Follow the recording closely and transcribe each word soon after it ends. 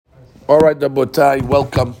All right, Rabotai,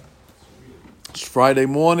 welcome. It's Friday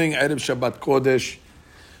morning, Erev Shabbat Kodesh,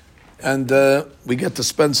 and we get to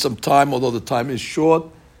spend some time, although the time is short,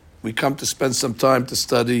 we come to spend some time to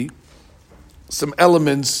study some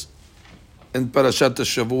elements in Parashat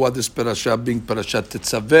Shavua, this Parashat being Parashat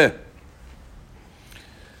Tetzaveh.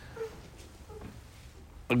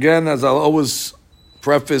 Again, as I'll always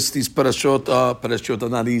preface, these parashot are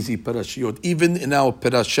not easy parashot. Even in our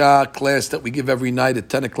parashah class that we give every night at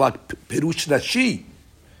 10 o'clock, Pirush Rashi,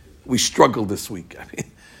 we struggled this week. I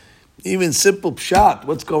mean, even simple pshat,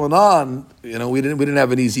 what's going on? You know, we didn't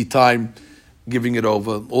have an easy time giving it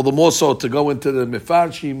over. All the more so to go into the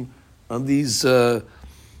mefarshim on these, bigdei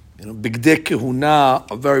kehuna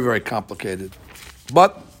are very, very complicated.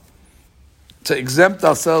 But to exempt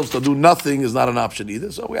ourselves to do nothing is not an option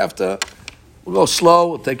either. So we'll go slow,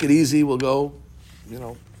 we'll take it easy, we'll go,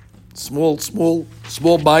 small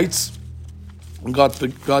bites. And God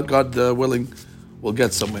willing, we'll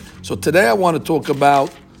get somewhere. So today I want to talk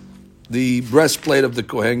about the breastplate of the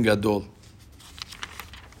Kohen Gadol,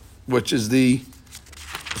 which is the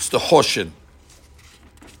Hoshin.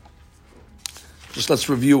 Just let's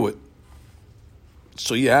review it.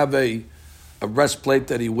 So you have a breastplate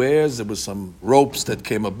that he wears. There was some ropes that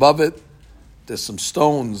came above it. There's some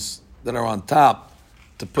stones that are on top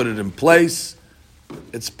to put it in place.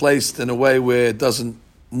 It's placed in a way where it doesn't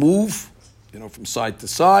move, from side to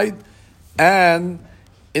side. And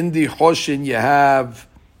in the Hoshin, you have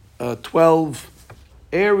 12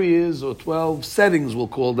 areas or 12 settings, we'll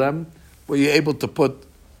call them, where you're able to put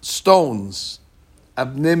stones.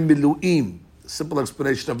 Avnei Miluim. The simple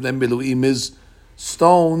explanation of Avnei Miluim is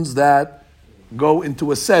stones that go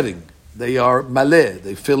into a setting. They are maleh.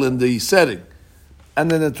 They fill in the setting. And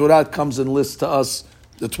then the Torah comes and lists to us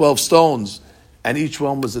the 12 stones. And each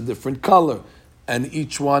one was a different color. And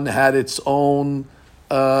each one had its own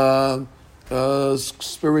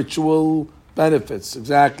spiritual benefits.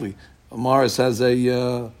 Exactly. Amaris has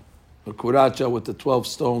a kuracha with the 12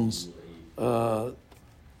 stones.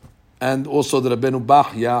 And also the Rabbeinu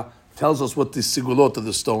Bachya tells us what the sigulot of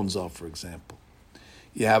the stones are, for example.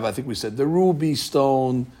 You have, I think we said, the ruby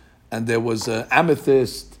stone, and there was an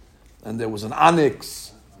amethyst, and there was an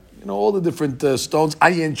onyx, all the different stones.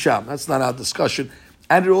 Ayin Sham, that's not our discussion.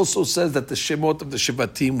 And it also says that the Shemot of the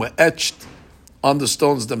Shivatim were etched on the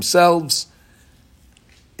stones themselves.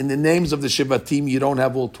 In the names of the Shivatim, you don't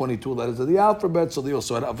have all 22 letters of the alphabet, so they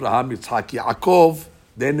also had Avraham, Yitzhak, Yaakov.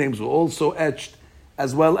 Their names were also etched,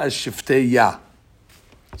 as well as Shiftei Yah.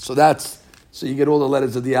 So you get all the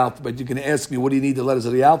letters of the alphabet. You can ask me, what do you need the letters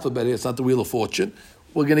of the alphabet? It's not the Wheel of Fortune.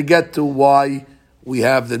 We're going to get to why we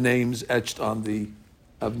have the names etched on the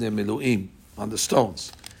Avnei Miluim, on the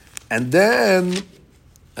stones. And then,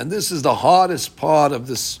 and this is the hardest part of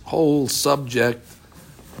this whole subject,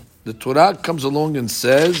 the Torah comes along and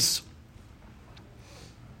says,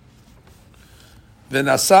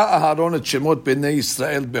 V'nasa Aharon et Shemot b'nei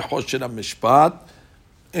Yisrael b'Hoshen HaMishpat.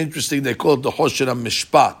 Interesting, they call it the Hoshen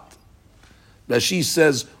HaMishpat. Rashi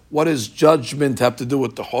says, what does judgment have to do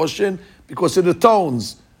with the Hoshen? Because it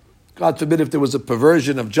atones. God forbid if there was a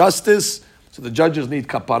perversion of justice, so the judges need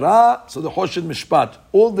kapara, so the Hoshen Mishpat,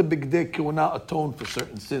 all the bigdei kehuna atone for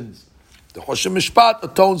certain sins. The Hoshen Mishpat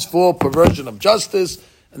atones for perversion of justice,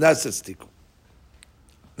 and that's its tikkun.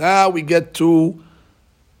 Now we get to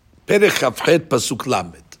Perek Chavchet Pasuk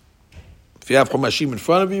Lamed. If you have Chumashim in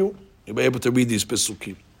front of you, you'll be able to read these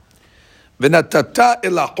Pesukim. V'natata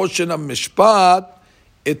el ha'Hoshen HaMishpat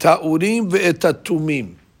et ha'urim ve'et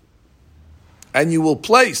ha'tumim. And you will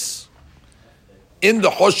place in the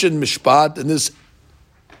Hoshen Mishpat, in this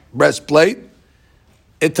breastplate,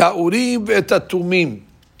 et ha'urim ve'et ha'tumim.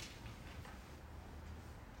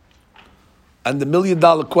 And the $1 million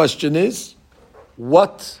question is,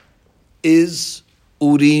 what is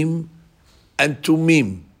Urim and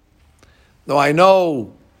Tumim? Now I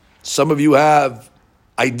know some of you have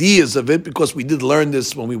ideas of it because we did learn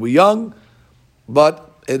this when we were young,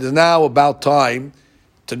 but it is now about time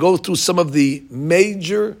to go through some of the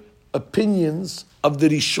major opinions of the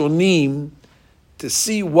Rishonim to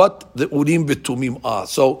see what the Urim v'Tumim are.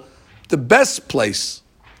 So the best place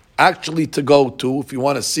actually to go to, if you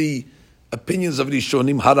want to see opinions of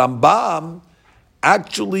Rishonim, Harambam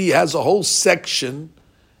actually has a whole section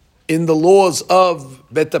in the laws of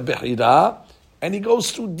Bet HaBechira, and he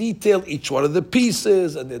goes through detail each one of the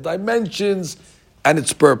pieces and their dimensions and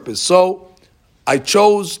its purpose. So I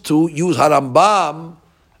chose to use Harambam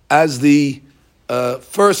as the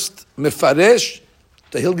first mefaresh,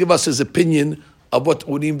 that he'll give us his opinion of what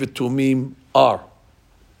Urim v'Tumim are.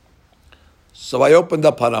 So I opened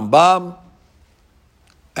up Harambam,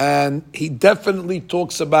 and he definitely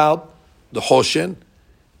talks about the Hoshen,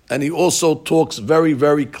 and he also talks very,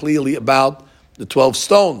 very clearly about the 12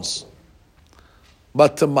 stones.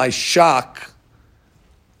 But to my shock,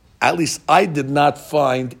 at least I did not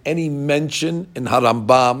find any mention in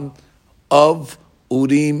Harambam of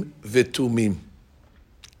Urim v'Tumim.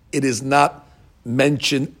 It is not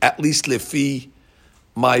mentioned, at least lefi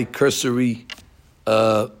my cursory,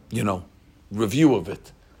 review of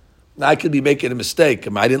it. Now I could be making a mistake.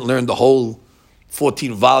 I didn't learn the whole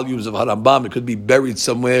 14 volumes of Harambam. It could be buried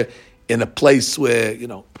somewhere in a place where,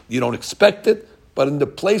 you don't expect it. But in the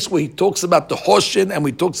place where he talks about the Hoshen and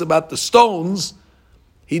he talks about the stones,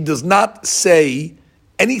 he does not say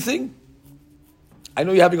anything. I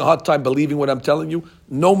know you're having a hard time believing what I'm telling you.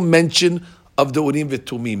 No mention of the Urim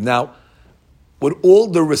v'Tumim. Now, with all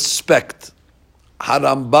the respect,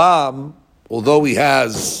 Harambam, although he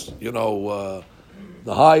has, the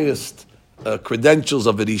highest credentials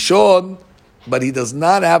of a Rishon, but he does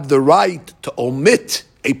not have the right to omit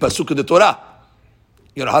a pasuk of the Torah.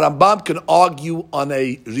 Harambam can argue on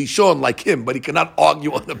a Rishon like him, but he cannot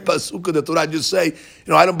argue on a pasuk of the Torah and just say,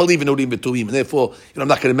 I don't believe in Urim v'Tumim, and therefore, I'm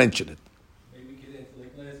not going to mention it. Maybe get into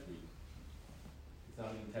like last week. It's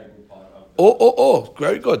not an integral part of the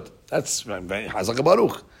very good. That's very Hazak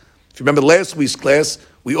Baruch. If you remember last week's class,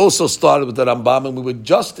 we also started with the Rambam, and we were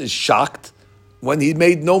just as shocked when he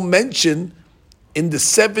made no mention in the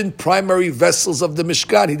 7 primary vessels of the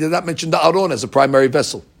Mishkan. He did not mention the Aron as a primary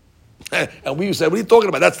vessel. And we said, what are you talking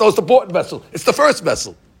about? That's the most important vessel. It's the first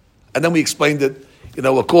vessel. And then we explained it,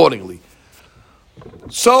 accordingly.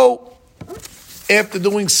 So, after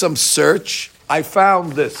doing some search, I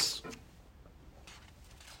found this.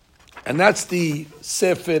 And that's the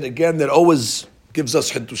Sefer, again, that always gives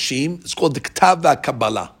us Hiddushim. It's called the Ktav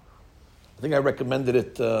HaKabbalah. I think I recommended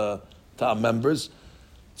it to our members.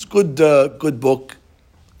 It's a good book.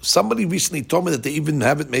 Somebody recently told me that they even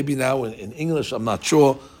have it maybe now in English, I'm not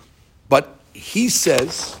sure. But he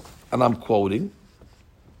says, and I'm quoting,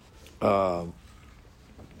 on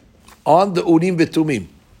the Urim v'Tumim,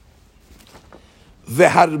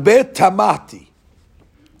 Ve'harbe tamati.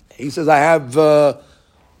 He says, I have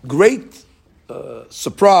great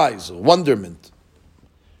surprise, wonderment.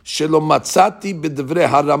 Shelo matzati b'devrei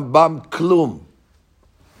Harambam klum.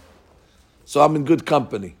 So I'm in good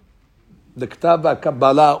company. The Ktav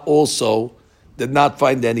HaKabbalah also did not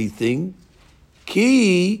find anything.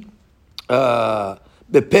 Ki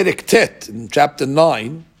beperek tet, in chapter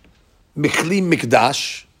 9, Michli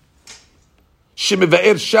Mikdash,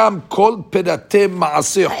 Shemevaer Sham Kol Perate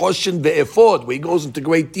Maaseh Hoshen Ve'efod, where he goes into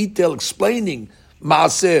great detail explaining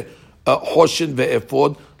Maaseh Hoshen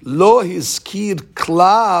Ve'efod, Lo Hizkir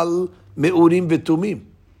Klal Me'urim V'Tumim.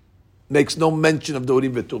 Makes no mention of the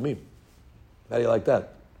Urim V'Tumim. How do you like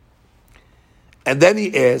that? And then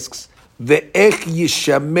he asks, Ve'ech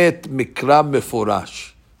Yishamet Mikra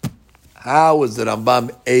Meforash. How is the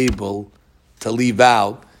Rambam able to leave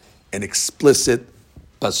out an explicit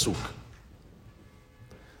pasuk?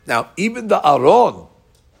 Now, even the Aron,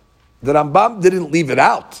 the Rambam didn't leave it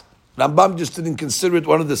out. Rambam just didn't consider it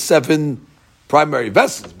one of the 7 primary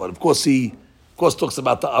vessels. But of course, he talks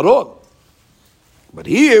about the Aron. But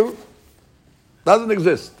here, doesn't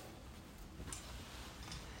exist.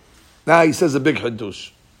 Now he says a big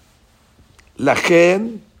hadush.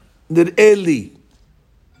 Lachen nir'eli.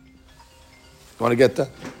 You want to get that?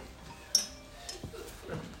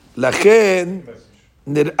 Lachen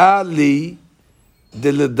nir'ali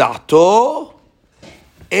deleda'to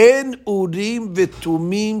en urim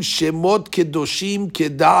v'tumim shemot kedoshim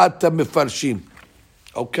keda'at mefarshim.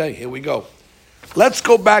 Okay, here we go. Let's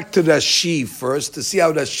go back to Rashi first to see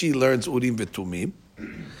how Rashi learns urim v'tumim.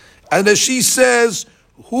 And Rashi says,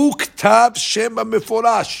 Hu ktav shema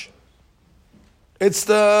meforash. It's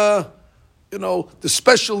the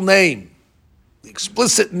special name, the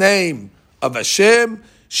explicit name of Hashem,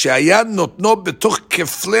 she'aya notno betoch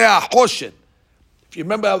keflei hoshen. If you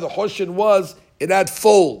remember how the hoshen was, it had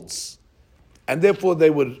folds. And therefore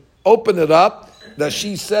they would open it up, that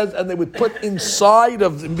she says, and they would put inside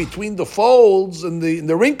of, in between the folds and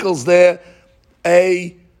the wrinkles there,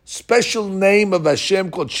 a special name of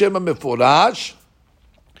Hashem called Shema Meforash.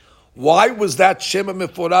 Why was that Shema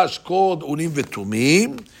Meforash called Urim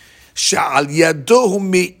v'Tumim? She'al yado hu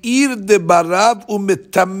me'ir debarav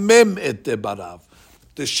u'metamem et debarav.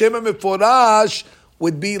 The Shema Meforash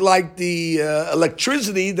would be like the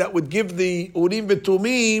electricity that would give the Urim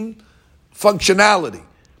v'Tumim functionality.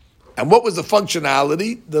 And what was the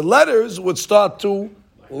functionality? The letters would start to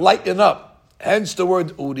lighten up. Hence the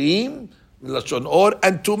word Urim, Lashon Or,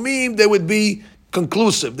 and Tumim, they would be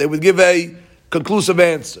conclusive. They would give a conclusive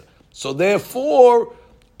answer. So therefore,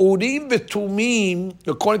 Urim v'tumim,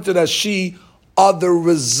 according to Rashi, are the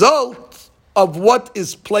result of what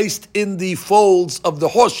is placed in the folds of the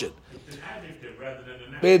hoshin. It's an adjective rather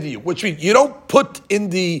than an noun. Which means you don't put in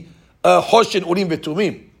the hoshin Urim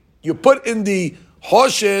v'tumim. You put in the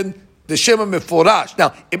hoshin the Shema Meforash.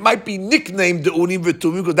 Now, it might be nicknamed the Urim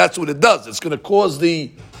v'tumim because that's what it does. It's going to cause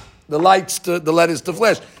the letters to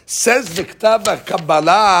flash. Says the K'tav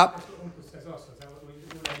HaKabbalah.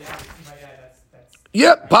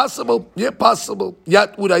 Yeah, possible.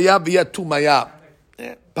 Yat Uraya v'yat Tumaya.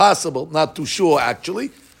 Yeah, possible. Not too sure,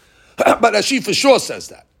 actually. But Rashi for sure says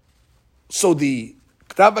that. So the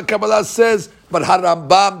K'tav HaKabbalah says, but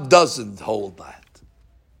Harambam doesn't hold that.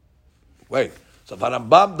 Wait. So if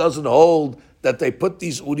Harambam doesn't hold that they put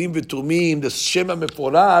these Urim v'Tumim, the Shema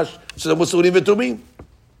Meforash, so then what's Urim v'Tumim?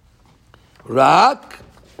 Rak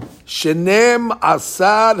shenem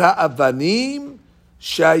asar ha'avanim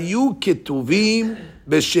shayu ketuvim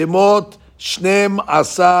b'shemot shnem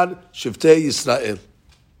asar shiftei Yisrael.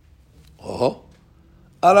 Oh,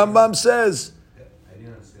 Harambam says.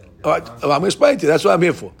 All right, I'm going to explain to you. That's what I'm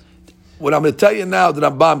here for. What I'm going to tell you now, the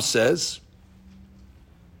Rambam says,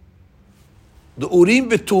 the Urim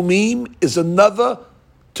v'Tumim is another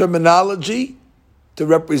terminology to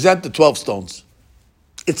represent the 12 stones.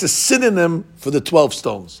 It's a synonym for the 12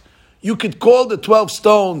 stones. You could call the 12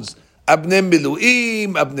 stones Abnei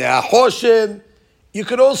Miluim, Abnei Ahoshen. You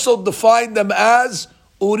could also define them as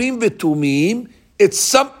Urim v'Tumim. It's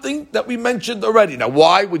something that we mentioned already. Now,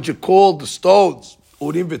 why would you call the stones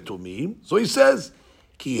Urim v'Tumim? So he says,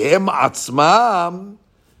 Ki hem atzmam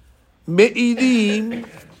me'irim.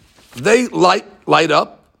 They light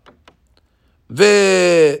up.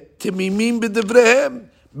 Ve'timimim b'devrehem.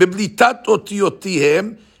 Biblitat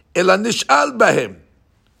otiyotihem ela nish'al bahem.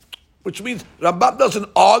 Which means Rambam doesn't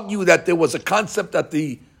argue that there was a concept that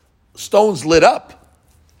the stones lit up.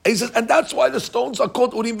 And he says, and that's why the stones are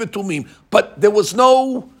called Urim v'Tumim. But there was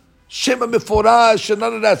no Shema Meforash and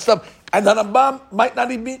none of that stuff. And the Rambam might not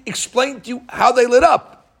even explain to you how they lit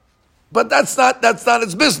up. But that's not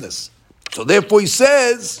his business. So therefore he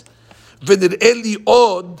says, v'nir'eh li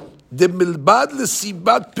od demilbad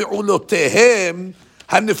l'sibat pe'ulotehem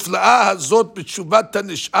hanifla'ah hazot b'tshuvat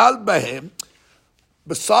hanish'al bahem.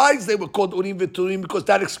 Besides, they were called Urim v'Tumim because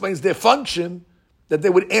that explains their function, that they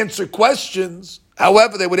would answer questions,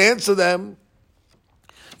 however they would answer them.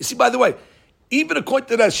 You see, by the way, even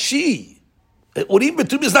according to Rashi, Urim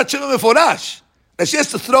v'Tumim is not Shema Meforash. Rashi has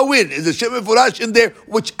to throw in, is a Shema Meforash in there,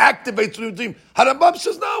 which activates Urim v'Tumim. Harambam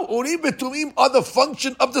says, no, Urim v'Tumim are the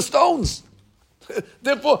function of the stones.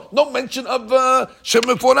 Therefore, no mention of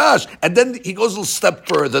Shema Meforash. And then he goes a little step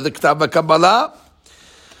further, the K'tav HaKabbalah.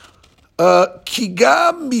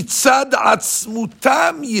 Kigam mitzad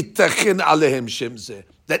atzmutam yitachen alehem shem zeh.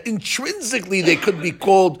 That intrinsically they could be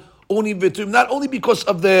called Urim v'Tumim, not only because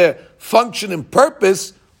of their function and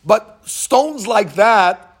purpose, but stones like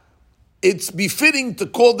that, it's befitting to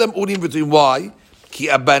call them Urim v'Tumim. Why? Ki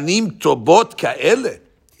abanim tobot ka'ele.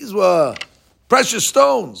 These were precious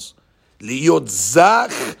stones. Liyot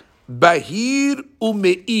zach bahir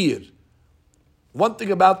umeir. One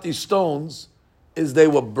thing about these stones is they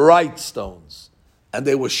were bright stones and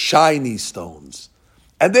they were shiny stones.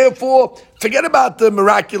 And therefore, forget about the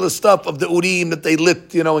miraculous stuff of the Urim that they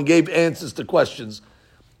lit, and gave answers to questions.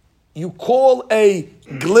 You call a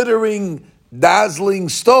glittering, dazzling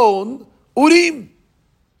stone Urim.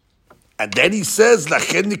 And then he says,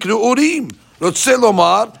 Lachen nikru Urim. Rotzeh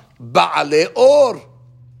lomar, Ba'ale or.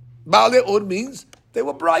 Ba'ale or means they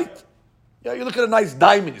were bright. You look at a nice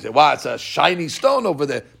diamond, you say, wow, it's a shiny stone over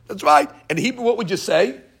there. That's right. In Hebrew, what would you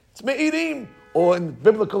say? It's me'irim. Or in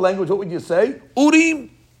biblical language, what would you say? Urim.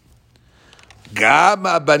 Gam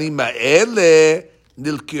abanim ha'ele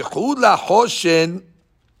nilkichu lahoshen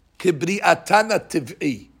kibri'atan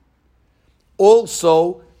tiv'i.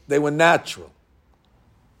 Also, they were natural.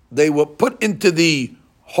 They were put into the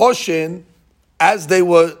hoshen as they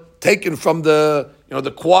were taken from the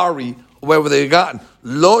quarry, wherever they gotten.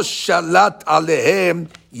 Lo shalat alehem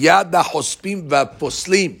yad hahospim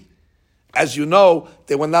v'poslim. As you know,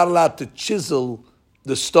 they were not allowed to chisel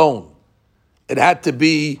the stone. It had to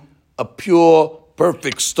be a pure,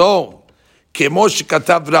 perfect stone. Kemo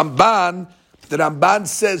shekatav Ramban, the Ramban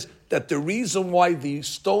says that the reason why the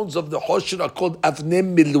stones of the Hoshen are called Avnei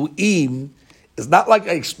Miluim is not like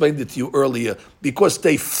I explained it to you earlier, because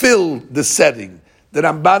they fill the setting. The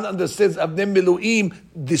Ramban understands Avnei Miluim,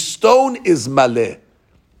 the stone is maleh,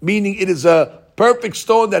 meaning it is a perfect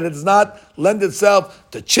stone that it does not lend itself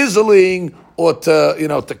to chiseling or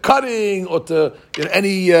to cutting or to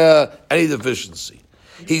any deficiency.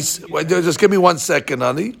 Just give me 1 second,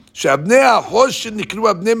 honey. Shabnei Ahosh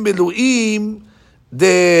nikru abnei miluim.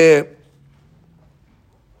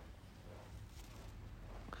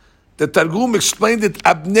 The Targum explained it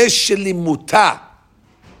abnei shelimuta.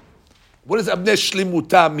 What does abnei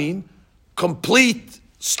shelimuta mean? Complete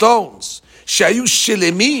stones. Shayu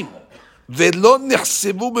shelemim velo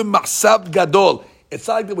nechsevu b'machsav gadol. It's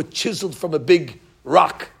like they were chiseled from a big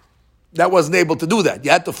rock. That wasn't able to do that.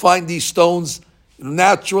 You had to find these stones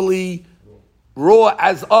naturally raw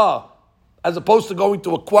as opposed to going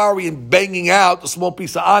to a quarry and banging out a small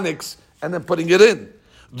piece of onyx and then putting it in.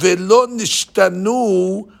 Velo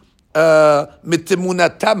nishtanu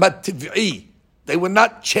mitemunatam hativ'i. They were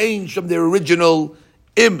not changed from their original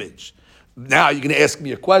image. Now you're going to ask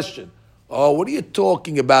me a question. Oh, what are you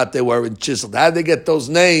talking about? They weren't chiseled. How did they get those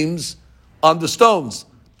names on the stones?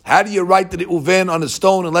 How do you write the Reuven on a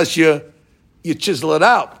stone unless you chisel it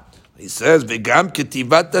out? He says, "V'gam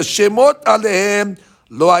ketivat hashemot alehem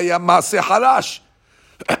lo haya maseh harash."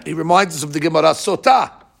 He reminds us of the Gemara Sotah.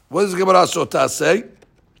 What does the Gemara Sotah say?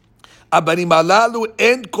 Abanim alalu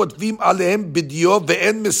en kotvim alehem b'dio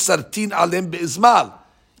ve'en misartin alehem be'izmal.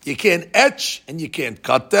 You can't etch and you can't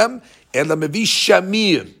cut them. Ela mevi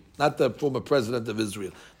shamir, not the former president of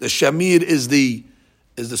Israel. The shamir is the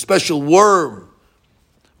special worm.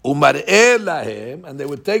 Umar'eh lahem, and they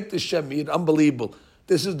would take the shamir. Unbelievable.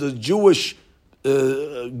 This is the Jewish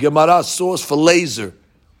Gemara source for laser.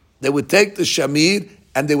 They would take the shamir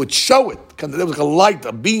and they would show it. There was like a light,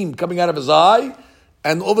 a beam coming out of his eye,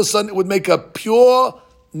 and all of a sudden it would make a pure,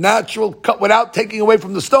 natural cut without taking away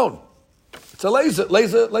from the stone. It's a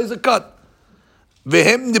laser cut.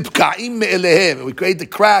 Vehem nipka'im me'elehem. It would create the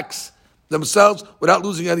cracks themselves without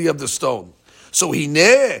losing any of the stone. So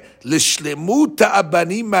hine l'shlemut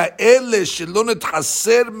ha'abanim ha'ele shelo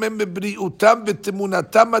netchaser mem bebri'utam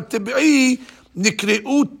v'temunatam ha'tib'i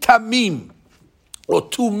nikreu tamim or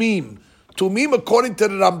tumim. Tumim, according to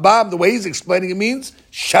the Rambam, the way he's explaining it means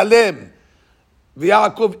shalem.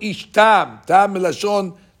 V'Yaakov ish tam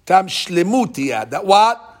milashon tam shlemut. That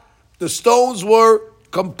what? The stones were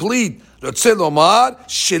complete. Rotzeh lomar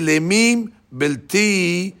shelemim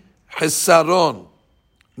belti hisaron.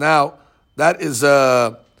 Now, that is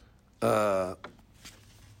a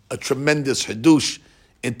tremendous hadush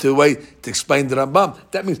into a way to explain the Rambam.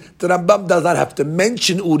 That means the Rambam does not have to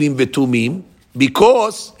mention Urim v'Tumim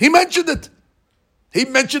because he mentioned it. He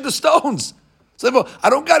mentioned the stones. So I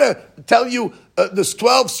don't gotta tell you there's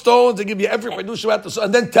 12 stones and give you every hadush about the stone,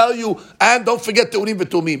 and then tell you, and don't forget the Urim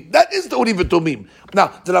v'Tumim. That is the Urim v'Tumim. Now,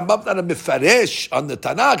 the Rambam's not a mefaresh on the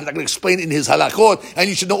Tanakh. He's not going to explain in his halachot, and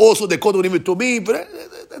you should know also they're called Urim v'Tumim.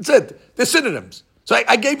 That's it. They're synonyms. So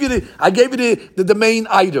I gave you the main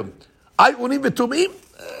item. Urim v'Tumim.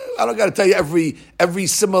 I don't got to tell you every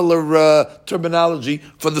similar terminology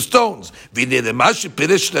for the stones. V'nedemash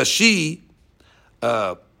pirish Rashi.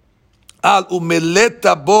 Al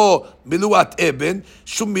umeleta bo miluat eben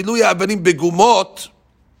shum miluya avanim begumot.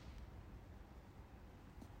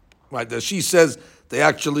 Right, that she says they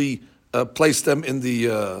actually place them in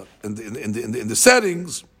the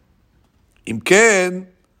settings. Imken.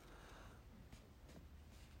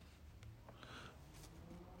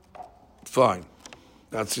 Fine.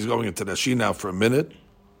 She's going into Rashi now for a minute.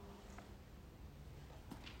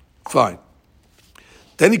 Fine.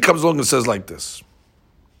 Then he comes along and says like this.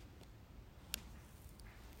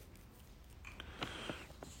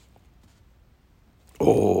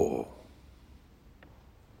 Oh.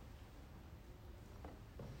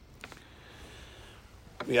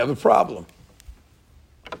 We have a problem.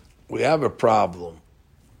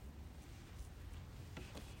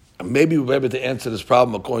 And maybe we'll be able to answer this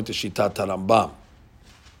problem according to Shitat Rambam.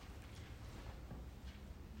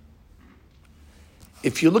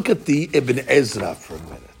 If you look at the Ibn Ezra for a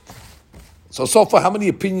minute. So far, how many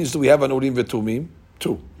opinions do we have on Urim v'Tumim?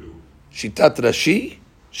 2. Shitat Rashi,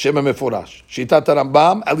 Shema Meforash. Shitat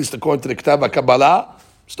Rambam, at least according to the Ketav HaKabbalah,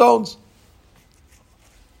 stones.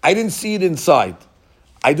 I didn't see it inside.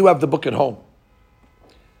 I do have the book at home.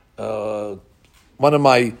 One of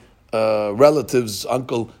my relatives,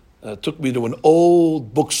 uncle, took me to an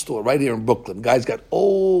old bookstore right here in Brooklyn. The guy's got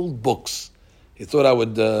old books. He thought I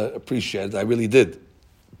would appreciate it. I really did.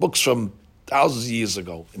 Books from thousands of years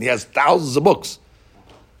ago. And he has thousands of books.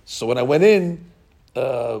 So when I went in,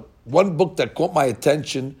 one book that caught my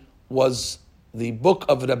attention was the book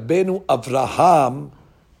of Rabbeinu Avraham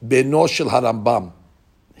Beno Shel Harambam.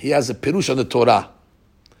 He has a Pirush on the Torah.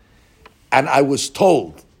 And I was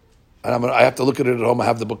told, and I have to look at it at home, I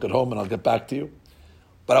have the book at home and I'll get back to you.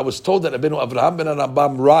 But I was told that Rabbeinu Avraham ben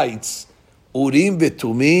Harambam writes, Urim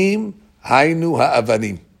v'Tumim hainu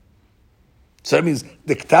ha'avanim. So that means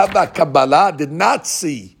the K'tava Kabbalah did not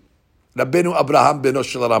see Rabbeinu Abraham beno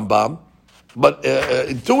shel Rambam, but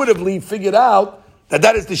intuitively figured out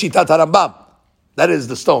that is the Shitat HaRambam. That is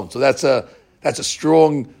the stone. So that's a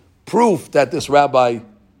strong proof that this rabbi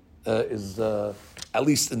is, at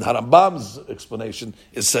least in Harambam's explanation,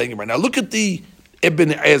 is saying it right now. Look at the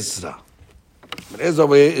Ibn Ezra. Ibn Ezra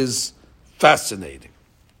is fascinating.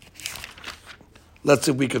 Let's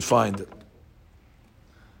see if we could find it.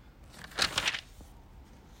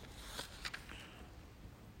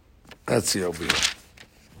 Let's see over here.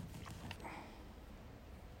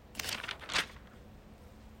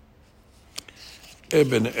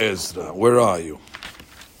 Ibn Ezra, where are you?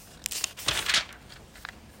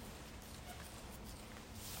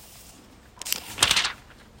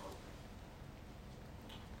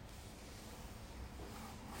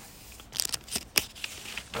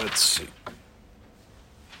 Let's see.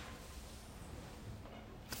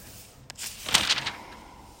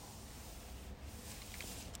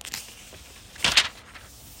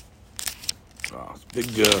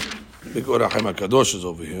 Big Or HaChaim HaKadosh is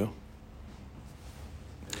over here.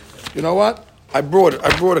 You know what? I brought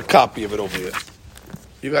a copy of it over here.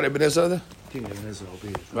 You got Ibn Ezra there? Yeah, Ibn Ezra over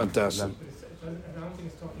here. Fantastic. I don't think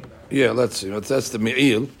it's talking about it. Yeah, let's see. That's the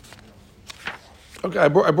Me'il. Okay, I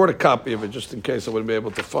brought a copy of it just in case I wouldn't be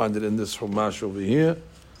able to find it in this Chumash over here.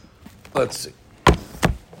 Let's see. I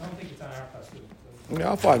don't think it's on our class. Yeah,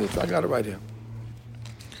 I'll find it. I got it right here.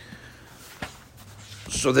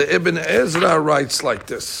 So the Ibn Ezra writes like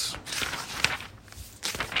this.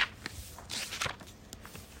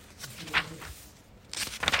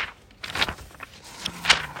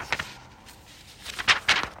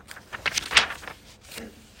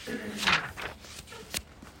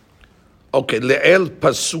 Okay, Le'el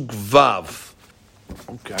Pasuk Vav.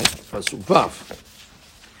 Okay, Pasuk Vav.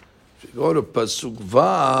 If you go to Pasuk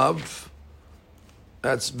Vav,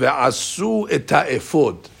 that's Ve'asu et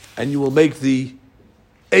ha'efod, and you will make the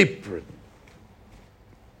apron.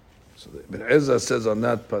 So the Ibn Ezra says on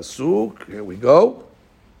that Pasuk, here we go,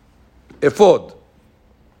 Ephod.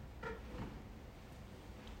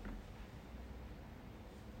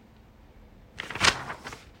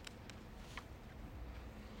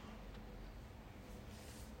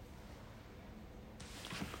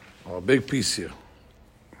 Oh, a big piece here.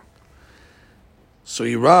 So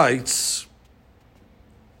he writes,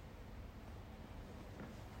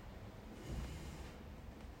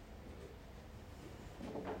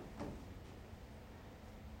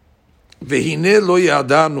 Vehine lo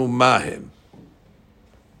yadanu mahem.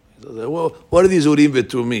 Well, what are these Urim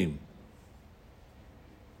v'Tumim?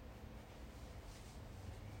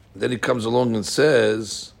 Then he comes along and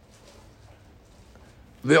says,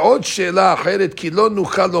 ועוד שאלה אחרת, כי לא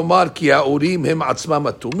נוכל לומר כי האורים הם עצמם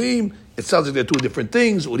התומים. It sounds like they're two different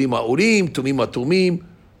things. Urim ha'urim, tumim ha'tumim.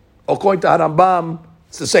 According to Harambam,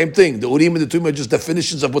 it's the same thing. The urim and the tumim are just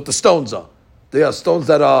definitions of what the stones are. They are stones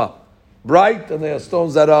that are bright and they are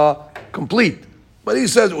stones that are complete. But he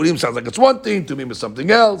says urim sounds like it's one thing, tumim is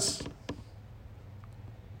something else.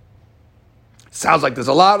 Sounds like there's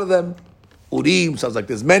a lot of them. Urim sounds like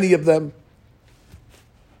there's many of them.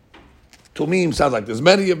 Tumim sounds like there's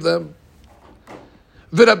many of them.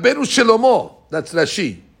 V'Rabbeinu Shlomo, that's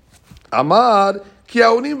Rashi. Amar, ki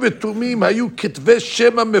ha'urim v'tumim hayu kitvei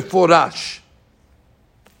shema meforash.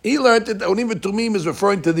 He learned that ha'urim v'tumim is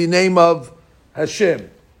referring to the name of Hashem.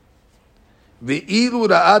 Ve'ilu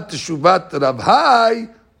ra'at teshuvat Rav Hai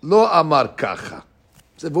lo amar kacha.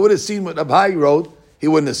 So if we would have seen what Rav Hai wrote, he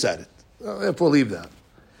wouldn't have said it. Therefore, leave that.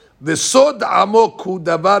 V'sod amok hu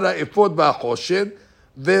davar ha'efod v'achoshen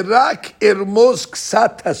Verak ermos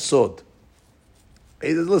ksat hasod. He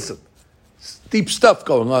says, listen, deep stuff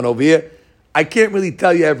going on over here. I can't really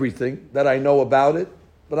tell you everything that I know about it,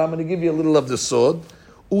 but I'm going to give you a little of the sod.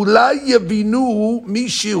 Ulai yavinu mi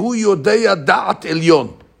shehu yodea da'at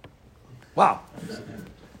elyon. Wow.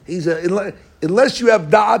 Unless you have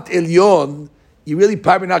da'at elyon, you're really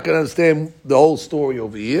probably not going to understand the whole story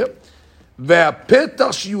over here.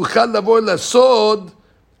 Ve'apetach sheyuchal lavor lasod,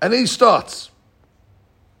 and then he starts.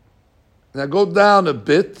 Now go down a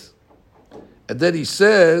bit, and then he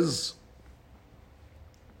says,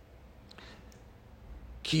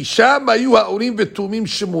 Ki sham hayu ha'urim v'tumim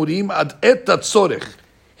shemurim ad et hatzorech.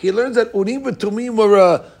 He learns that urim v'tumim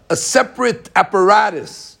were a separate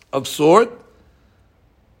apparatus of sort.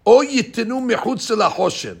 O yitenu mechutz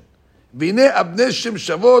lachoshen. V'nei abnei shem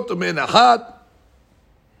shavot u'mein achat.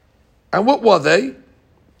 And what were they?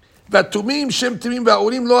 V'atumim shem timim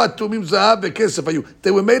v'aurim lo atumim zahav v'kesef hayu.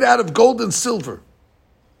 They were made out of gold and silver.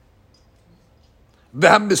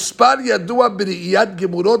 V'hamispar yadua b'ri'iyat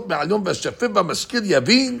gemurot me'alyon v'shafim v'maskil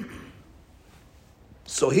yavin.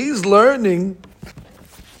 So he's learning,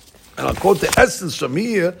 and I'll quote the essence from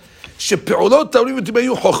here, שפעולות האורים ותומים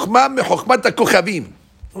היו חוכמה מחוכמת הכוכבים.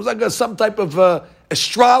 It was like some type of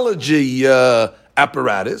astrology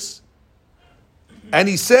apparatus. And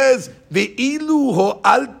he says, "Ve'ilu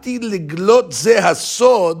ho'alti liglot ze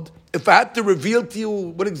hasod." If I had to reveal to you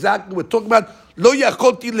what exactly we're talking about, lo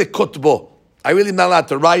yakolti lekotbo. I really am not allowed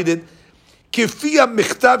to write it. כפי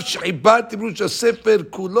המכתב שחיברתי בראש הספר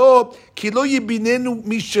כולו, כי לא יביננו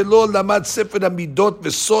מי שלא למד ספר המידות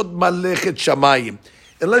וסוד מלאכת שמיים.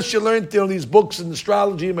 Unless you learned these books in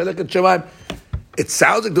astrology, מלאכת שמיים, it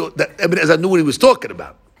sounds like that Ibn Ezra knew what he was talking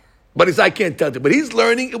about. But I can't tell you. But he's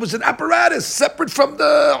learning it was an apparatus separate from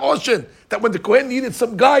the Hoshen. That when the Kohen needed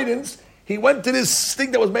some guidance, he went to this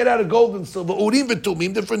thing that was made out of gold and silver, Urim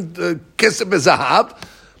v'Tumim, different kesef v'zahav,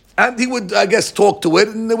 and he would, I guess, talk to it,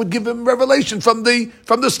 and it would give him revelation from the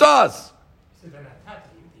stars. So then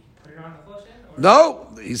he put it on the Hoshen? No,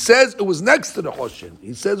 he says it was next to the Hoshen.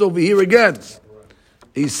 He says over here again.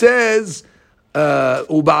 He says,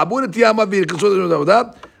 ובעבורת ימה וירקסות העבודה,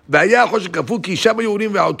 והיה החושן כפול, כי שם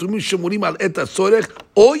היורים והעוטומים שמורים על עת הצורך,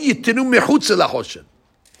 או יתנו מחוץ לחושן.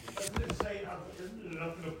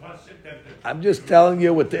 I'm just telling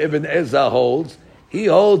you what the Ibn Ezra holds. He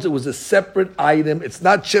holds it was a separate item. It's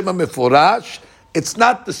not Shema Meforash. It's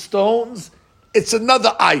not the stones. It's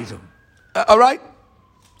another item. All right?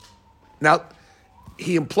 Now,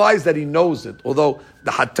 he implies that he knows it. Although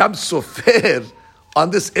the Hatam Sofer on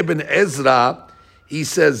this Ibn Ezra, he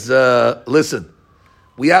says, listen,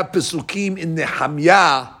 we have Pesukim in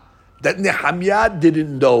Nehemiah that Nehemiah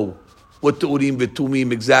didn't know what the Urim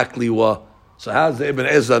V'Tumim exactly were. So how does the Ibn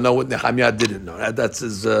Ezra know what Nehemiah didn't know? That's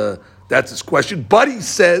his question. But he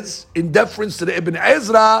says, in deference to the Ibn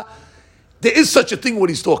Ezra, there is such a thing what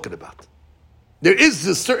he's talking about. There is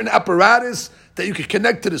this certain apparatus that you can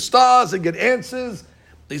connect to the stars and get answers.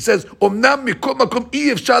 He says, you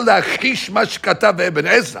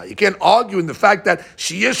can't argue in the fact that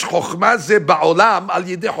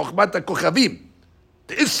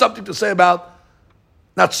there is something to say about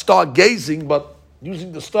not star gazing, but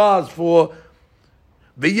using the stars for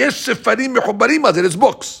ויש ספרים מחוברים על זה, there's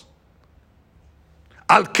books.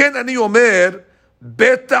 על כן אני אומר,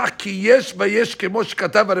 בטח כי יש ויש כמו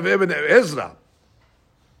שכתב הרב אבן עזרא.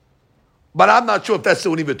 But I'm not sure if that's the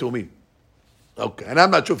Urim v'Tumim. Okay, and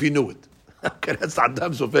I'm not sure if he knew it. Okay, that's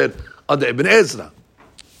Hatam Sofer on the Ibn Ezra.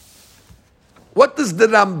 What does the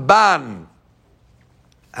Ramban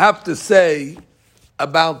have to say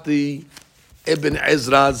about the Ibn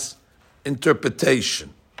Ezra's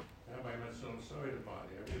interpretation? Rabbi, I'm so sorry about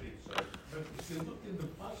it. I really sorry. But if you look in the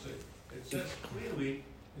pasuk, it says clearly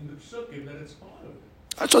in the psukim that it's part of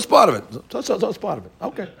it. So it's part of it. So it's part of it.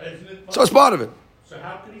 Okay. Isn't it part So it's part of it. So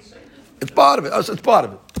how can he say that? It's part of it. It's part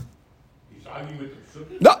of it. He's arguing with the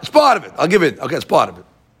psukim? No, it's part of it. I'll give it. Okay, it's part of it.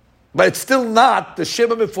 But it's still not the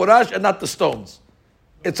Shema Meforash and not the stones.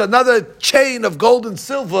 It's another chain of gold and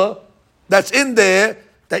silver that's in there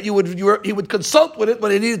that he would consult with it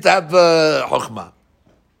when he needed to have Chokhmah.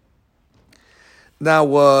 Now,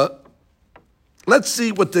 let's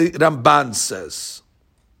see what the Ramban says.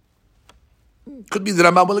 Could be the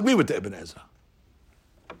Ramban will agree with the Ibn Ezra.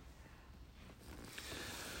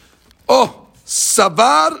 Oh,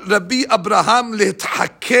 Savar Rabbi Abraham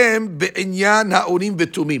להתחכם בעניין האורים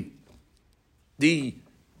ותומים. The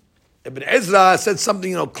Ibn Ezra said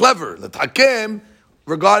something, clever, להתחכם,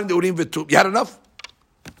 regarding the Urim v'Tumim. You had enough?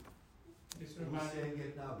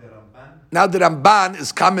 Now the Ramban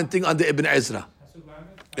is commenting on the Ibn Ezra.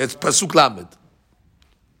 It's Pasuk Lamed.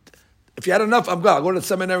 If you had enough, I'm good. I'll go to the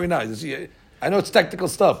seminary now. I know it's technical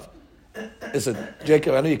stuff. Listen,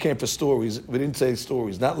 Jacob, I know you came for stories. We didn't say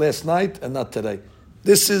stories. Not last night and not today.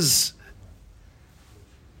 This is,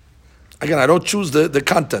 again, I don't choose the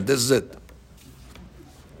content. This is it.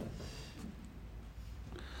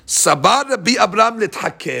 Sabar Rabbi Abraham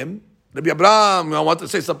לתחכם. Rabbi Abraham, I want to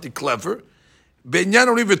say something clever. בעניין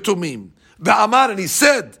אורים ותומים. ואמר, and he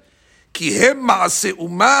said, כי הם מעשה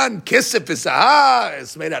אומן, כסף וזהב.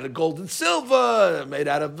 It's made out of gold and silver, made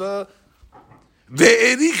out of...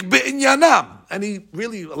 והעריך בעניינם. And he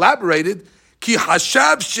really elaborated, כי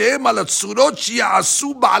חשב שהם על הצורות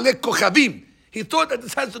שיעשו בעלי כוכבים. He thought that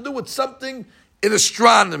this has to do with something in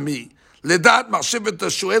astronomy. לדעת מחשבת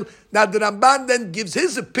השואל. Now the Ramban then gives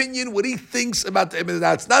his opinion, what he thinks about the Ibn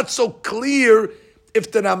Ezra. It's not so clear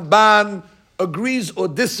if the Ramban agrees or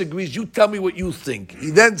disagrees. You tell me what you think.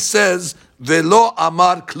 He then says, Velo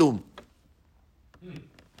amar klum.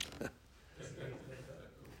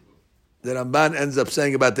 The Ramban ends up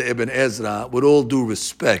saying about the Ibn Ezra, with all due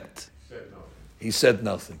respect, he said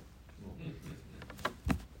nothing.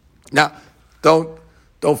 Now, don't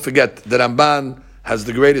Don't forget, the Ramban has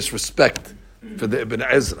the greatest respect for the Ibn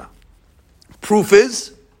Ezra. Proof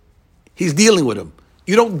is, he's dealing with him.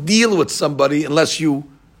 You don't deal with somebody unless you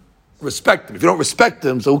respect him. If you don't respect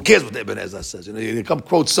him, so who cares what the Ibn Ezra says? You come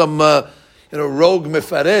quote some, rogue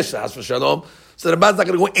mefaresh, as for shalom. So the Ramban's not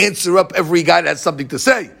going to go answer up every guy that has something to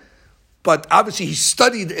say. But obviously he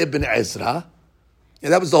studied Ibn Ezra,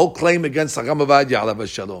 and that was the whole claim against Chacham Ovadia alav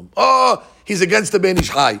shalom. Oh, he's against the Ben Ish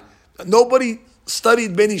Chai. Nobody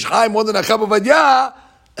studied Ben Ish Chai more than Chacham Ovadia.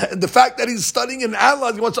 And the fact that he's studying and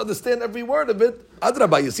analyzing, he wants to understand every word of it.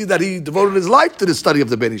 Adrabah, you see that he devoted his life to the study of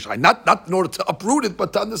the Ben Ish Chai. Not in order to uproot it,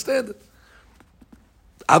 but to understand it.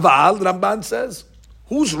 Aval, Ramban says,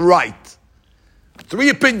 who's right? 3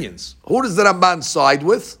 opinions. Who does the Ramban side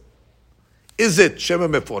with? Is it Shema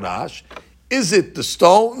Meforash? Is it the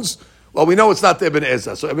stones? Well, we know it's not the Ibn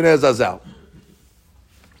Ezra, so Ibn Ezra's out.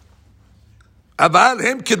 Aval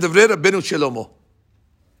hem kedevrei Rabbeinu Shlomo.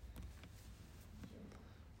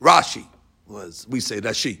 Rashi we say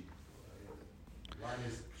Rashi. One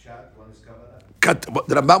is Pshat, one is Kabbalah.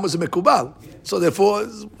 The Rambam was a Mekubal, so therefore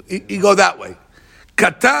he go that way.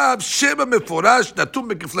 Katav Shema Meforash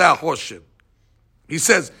Natum Mekiflei HaChoshen. He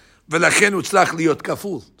says, V'lachen utzlach liot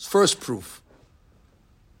kaful. It's first proof.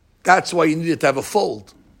 That's why you needed to have a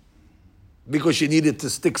fold. Because you needed to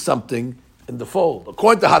stick something in the fold.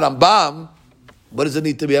 According to Harambam, what does it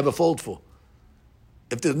need to have a fold for?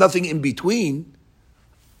 If there's nothing in between,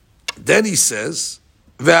 then he says,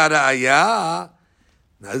 V'araya.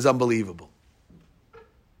 That is unbelievable.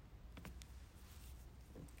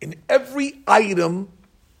 In every item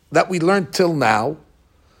that we learned till now,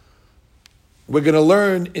 we're going to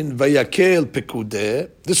learn in Vayakel Pekudeh,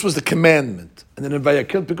 this was the commandment. And then in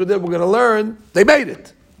Vayakel Pekudeh, we're going to learn, they made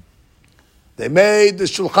it. They made the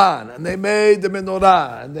Shulchan, and they made the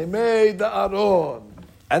Menorah, and they made the Aron,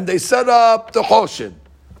 and they set up the Choshen.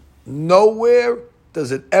 Nowhere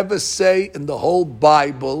does it ever say in the whole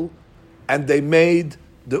Bible, and they made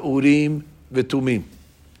the Urim V'Tumim.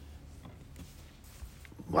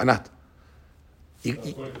 Why not?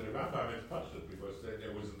 According to the Rambam, it's possible because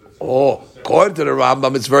there was. According to the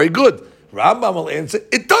Rambam, it's very good. Rambam will answer.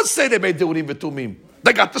 It does say they made the Urim V'Tumim.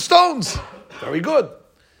 They got the stones. Very good.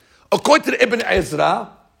 According to the Ibn Ezra,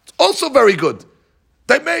 it's also very good.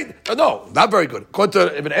 They made no, not very good. According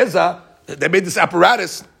to Ibn Ezra, they made this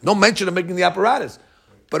apparatus. No mention of making the apparatus.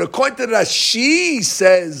 But according to Rashi,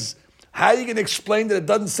 says, how are you going to explain that it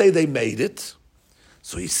doesn't say they made it?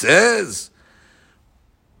 So he says,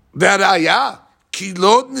 "V'araya ki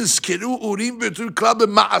lo nizkeru urim v'tumim klal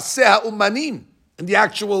b'maaseh ha'umanim," in the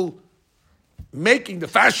actual making, the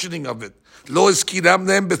fashioning of it. Lo izkiram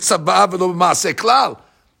lehem b'tzabah v'lo b'maaseh klal.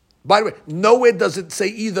 By the way, nowhere does it say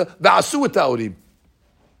either v'asu et ha'urim.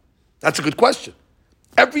 That's a good question.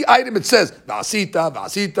 Every item it says v'asita,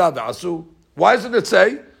 v'asita, v'asu. Why doesn't it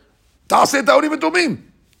say ta'aseh et ha'urim v'tumim?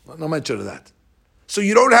 No mention of that. So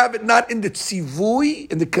you don't have it not in the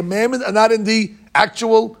tzivui, in the commandment, and not in the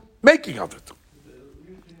actual making of it.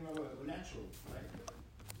 Natural, right?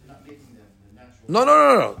 You're not making them the natural.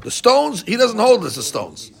 No. The stones, he doesn't hold this as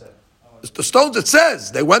stones. The stones, it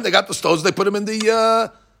says. They got the stones, they put them in the...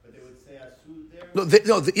 But they would say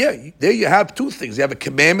Asu there? there you have 2 things. You have a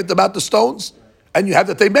commandment about the stones, and you have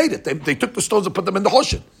that they made it. They took the stones and put them in the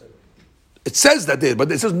Hoshen. It says that they,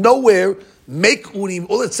 but it says nowhere, make Urim.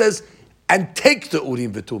 All it says, and take the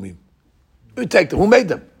Urim V'Tumim. You take them. Who made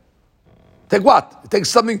them? Take what? Take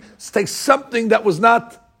something that was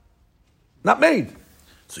not made.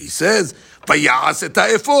 So he says, Vaya'as et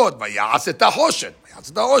ha'efod, Vaya'as et ha'Hoshen, Vaya'as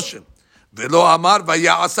et ha'Hoshen. V'lo amar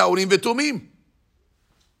Vaya'as ha'Urim V'Tumim.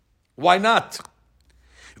 Why not?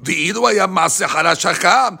 If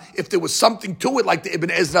there was something to it, like the Ibn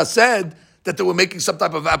Ezra said, that they were making some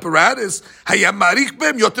type of apparatus, by the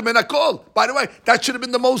way, that should have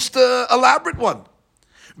been the most elaborate one.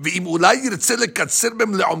 And even if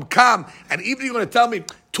you're going to tell me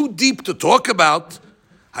too deep to talk about,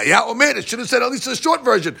 it should have said at least a short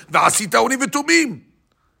version.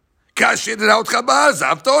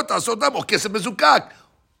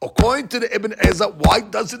 According to the Ibn Ezra, why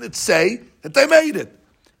doesn't it say that they made it?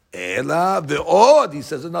 He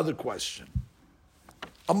says another question.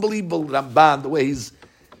 Unbelievable Ramban, the way he's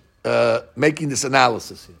making this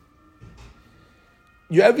analysis here.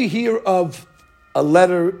 You ever hear of a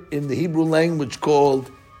letter in the Hebrew language called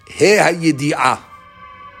He HaYedi'ah?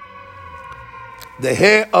 The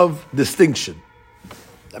He of distinction.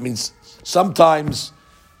 That means sometimes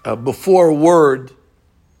before a word,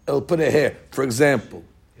 it'll put a He. For example,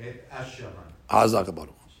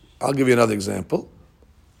 I'll give you another example.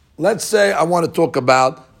 Let's say I want to talk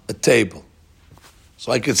about a table.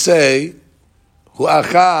 So I could say, hu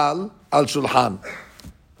achal al shulchan.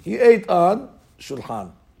 He ate on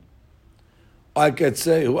shulchan. I could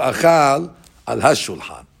say hu achal al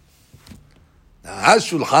hashulchan. Now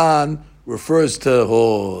hashulchan refers to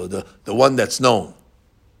the one that's known.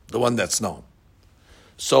 The one that's known.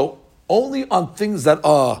 So only on things that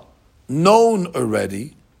are known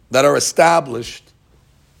already, that are established,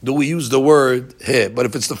 do we use the word here. But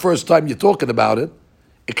if it's the first time you're talking about it,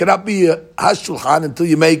 it cannot be a hashulchan until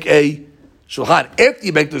you make a shulchan. If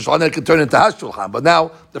you make the shulchan, it can turn into hashulchan. But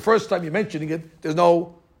now, the first time you're mentioning it, there's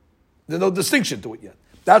no distinction to it yet.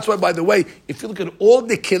 That's why, by the way, if you look at all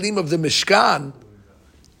the kelim of the Mishkan,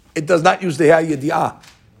 it does not use the ha'yedi'ah.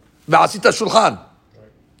 V'asita shulchan.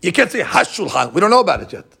 You can't say hashulchan. We don't know about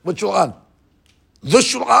it yet. What shulchan? The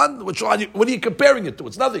shulchan? What shulchan? What are you comparing it to?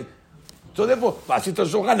 It's nothing. So therefore, v'asita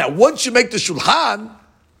shulchan. Now, once you make the shulchan,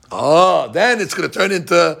 then it's going to turn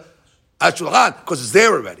into hashulchan because it's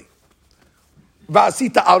there already.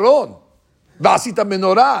 V'asita aron. V'asita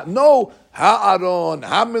menorah. No, ha'aron,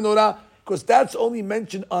 ha'menorah, because that's only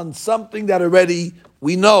mentioned on something that already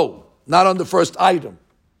we know, not on the first item.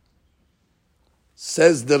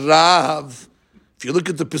 Says the Rav, if you look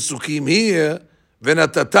at the Pesukim here,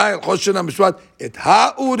 V'natata el choshen ha'mishpat et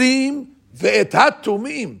ha'urim ve'et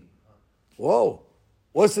ha'tumim. Whoa.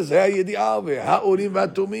 What's this? Ha'urim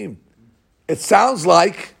ve'tumim. It sounds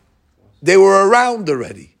like they were around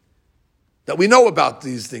already. That we know about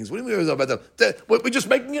these things. What do you mean we know about them? We're just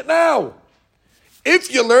making it now.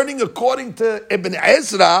 If you're learning according to Ibn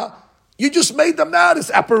Ezra, you just made them now,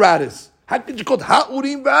 this apparatus. How could you call it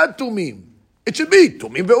ha'urim ve'tumim? It should be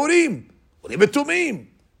tumim ve'urim. Urim ve'tumim.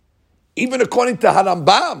 Even according to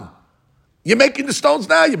Harambam, you're making the stones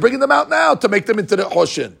now, you're bringing them out now to make them into the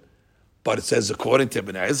Hoshen. But it says according to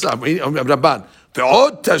Ibn Ezra, Ramban,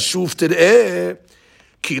 ve'od tashuf ter'eh,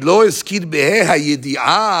 ki lo eskir behe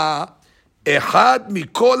ha'yedi'ah, echad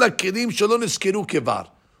mikol ha'kelim shelo neskeru kevar.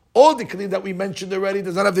 All the kelim that we mentioned already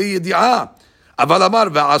does not have the yedi'ah. Aval amar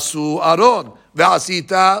ve'asu aron,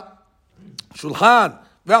 ve'asita shulchan,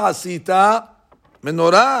 ve'asita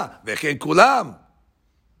menorah, ve'chen kulam.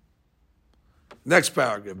 Next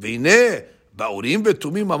paragraph. V'ineh ba'urim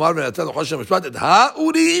ve'tumim amar ve'natan l'chosh ha'mishpat et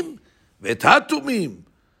ha'urim ve'et ha'tumim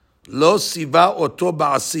lo siva oto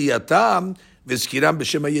ba'asiyatam ve'skiram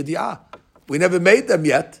b'shem ha'yedi'ah. We never made them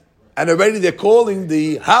yet, and already they're calling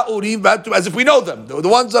the ha'urim ve'tumim as if we know them. They're the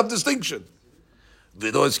ones of distinction.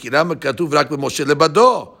 V'lo eskiram katuv rak b'Moshe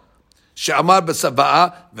lebado she'amar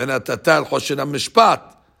b'sava'a ve'natata l'chosh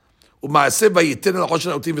ha'mishpat u'ma'aseh v'yitin l'chosh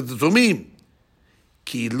ha'utim ve'tumim.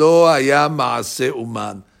 Ki lo haya ma'aseh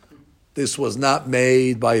uman. This was not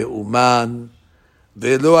made by a uman.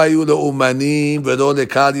 Ve'lo hayu le'umanim ve'lo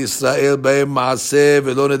lekal Yisrael b'hem ma'aseh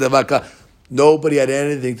ve'lo nedavaka. Nobody had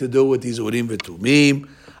anything to do with these urim ve'tumim.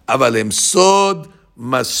 Aval hem sod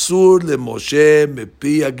masur leMoshe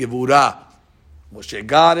mepi ha'gevurah. Moshe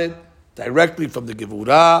got it directly from the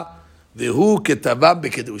gevurah. Ve'hu ketavam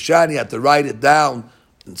bekedusha. He had to write it down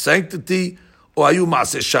in sanctity. Or ayu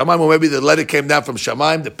ma'aseh shamayim, or maybe the letter came down from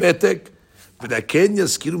Shamayim, the Petek. V'daken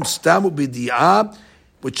yaskirum stamu b'di'ah,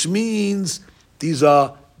 which means these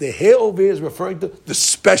are, the hair over here is referring to the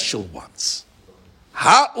special ones.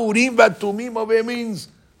 Ha'urim v'tumim over here means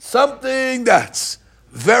something that's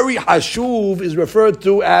very hashuv is referred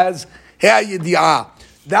to as ha'yedi'ah.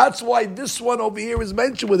 That's why this one over here is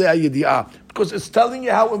mentioned with ha'yedi'ah, because it's telling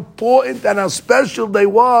you how important and how special they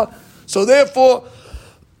were. So therefore,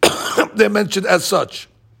 they're mentioned as such.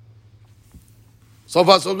 So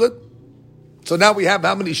far, so good? So now we have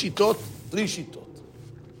how many shitot? 3 shitot.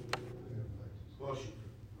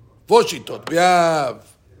 4 shitot. We have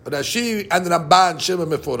Rashi and Ramban Shema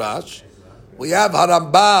Meforash. We have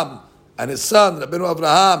Harambam and his son, Rabbeinu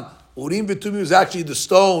Avraham. Urim v'tumim is actually the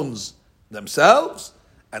stones themselves.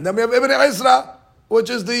 And then we have Ibn Ezra, which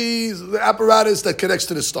is the apparatus that connects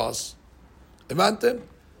to the stars. Imantem?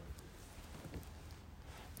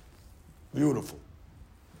 Beautiful.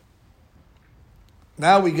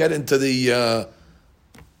 Now we get into the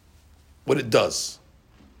what it does.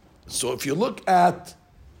 So if you look at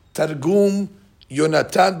Targum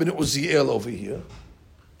Yonatan ben Uziel over here,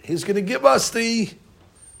 he's going to give us the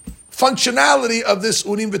functionality of this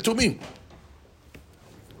Urim v'tumim.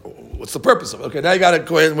 What's the purpose of it? Okay, now you got to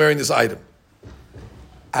go ahead and wearing this item.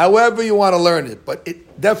 However you want to learn it, but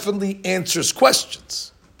it definitely answers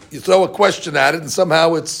questions. You throw a question at it and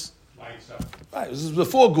somehow it's right, this is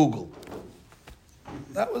before Google.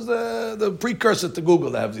 That was the precursor to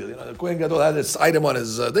Google. The Kohen Gadol had this item on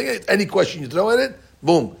his thing. Any question you throw at it,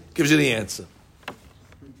 boom, gives you the answer.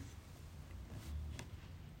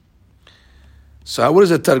 So what does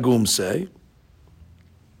the Targum say?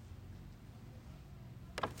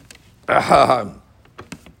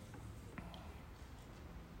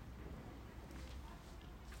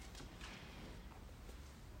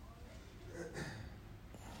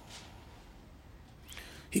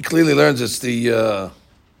 He clearly learns it's the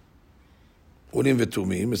Urim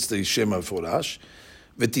v'Tumim, it's the Shem HaMeforash.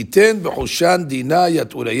 ותיתן בחושן דינה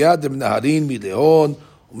ית אוריה דמנהרין מלאון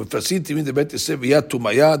ומפרסין תימין דבית יוסף ויד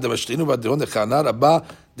תומיה דמשתינו והדרון לכהנה רבה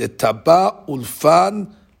דטבע אולפן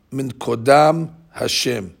מן קודם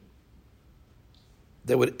השם.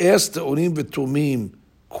 They would ask the Urim v'Tumim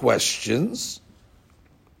questions,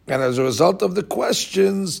 and as a result of the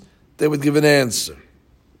questions, they would give an answer.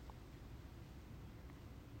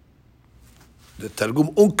 The Targum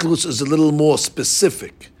Onkelos is a little more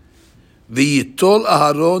specific. V'yitol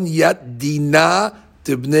Aharon yat dina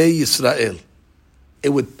tibnei Yisrael. It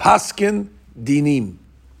would paskin dinim.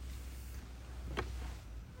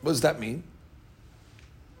 What does that mean?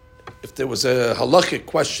 If there was a halachic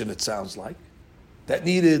question, it sounds like, that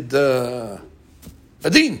needed a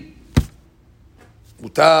din.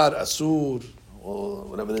 Mutar, asur, or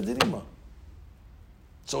whatever the dinim are.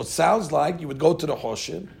 So it sounds like you would go to the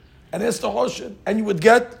Hoshin and ask the Hoshin, and you would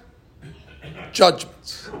get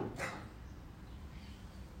judgments.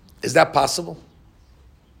 Is that possible?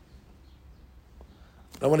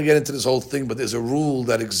 I don't want to get into this whole thing, but there's a rule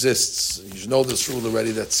that exists. You should know this rule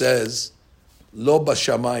already that says, Lo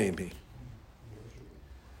b'shamayim hi.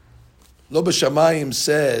 Lo b'shamayim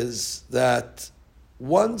says that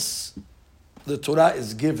once the Torah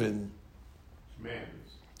is given,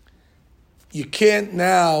 you can't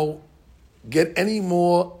now get any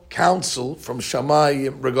more counsel from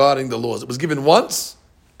Shamayim regarding the laws. It was given once,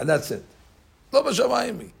 and that's it. Lo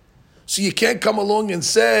b'shamayim hi. So you can't come along and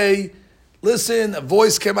say, listen, a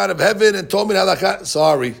voice came out of heaven and told me halakha.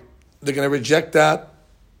 Sorry, they're going to reject that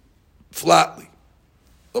flatly.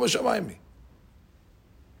 Lo b'shamayim hi.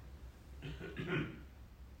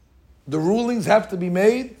 The rulings have to be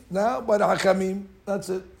made now by the Hakamim. That's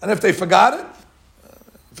it. And if they forgot it,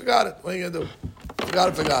 forgot it. What are you going to do?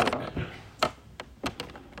 Forgot it.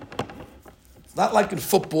 It's not like in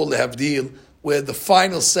football they have deal where the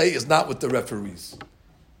final say is not with the referees.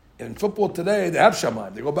 In football today, they have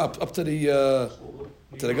shamayim. They go up to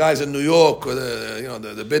the guys in New York or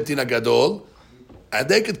the Beit Din Gadol, and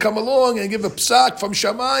they could come along and give a psak from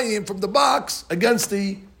shamayim from the box against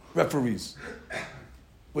the referees,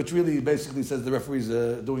 which really basically says the referees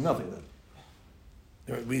are doing nothing then.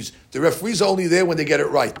 It means the referees are only there when they get it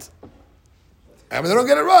right. And when they don't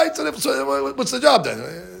get it right, so what's the job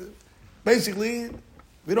then? Basically,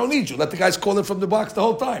 we don't need you. Let the guys call it from the box the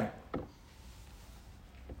whole time.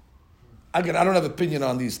 Again, I don't have opinion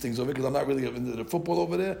on these things over because I'm not really into the football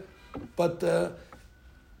over there. But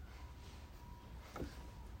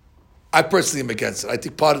I personally am against it. I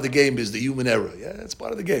think part of the game is the human error. Yeah, it's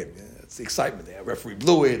part of the game. Yeah, it's the excitement there. Referee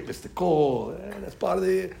blew it, missed the call. Yeah, that's part of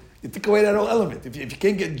the... You take away that whole element. If you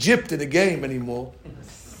can't get gypped in the game anymore,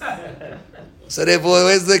 so therefore,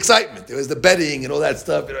 where's the excitement? Where's the betting and all that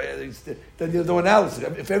stuff? Then there's no analysis.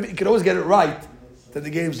 If you can always get it right, then the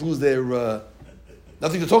games lose their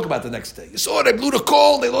nothing to talk about the next day. You saw they blew the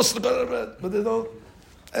call, they lost the but they don't.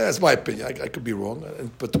 That's my opinion. I could be wrong. I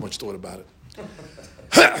didn't put too much thought about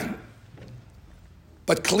it.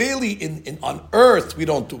 But clearly, on earth, we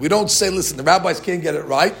don't say, listen, the rabbis can't get it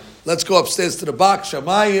right. Let's go upstairs to the box,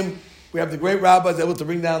 Shamayim. We have the great rabbis able to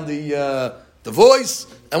bring down the voice,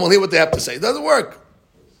 and we'll hear what they have to say. It doesn't work.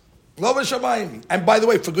 Lo b'shamayim. And by the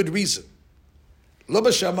way, for good reason. Lo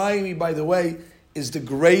b'shamayim, by the way, is the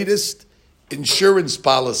greatest insurance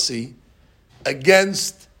policy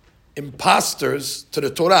against imposters to the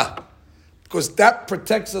Torah. Because that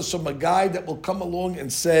protects us from a guy that will come along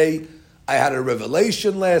and say, I had a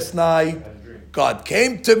revelation last night, God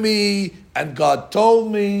came to me, and God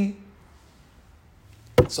told me.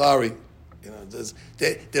 Sorry,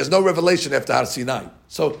 there's no revelation after Har Sinai.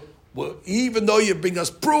 So even though you bring us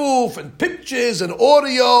proof and pictures and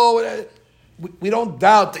audio, we don't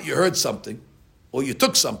doubt that you heard something, or you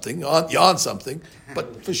took something, you're on something,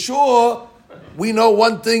 but for sure, we know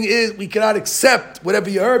one thing is we cannot accept whatever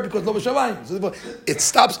you heard because Lo b'shamayim. So it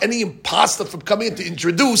stops any imposter from coming in to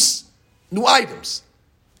introduce new items.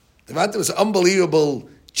 It was an unbelievable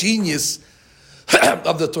genius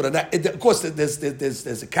of the Torah. Now, of course,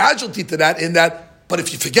 there's a casualty to that in that, but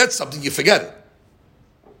if you forget something, you forget it.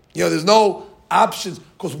 There's no options,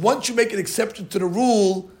 because once you make an exception to the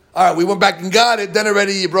rule, all right, we went back and got it, then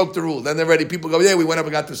already you broke the rule. Then already people go, yeah, we went up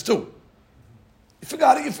and got this too. You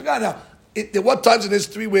forgot it, you forgot. Now, there were times in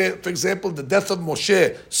history where, for example, the death of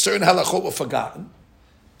Moshe, certain halachot were forgotten.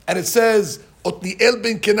 And it says, Otniel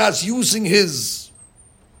ben Kenaz using his,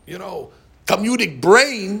 Talmudic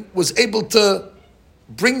brain was able to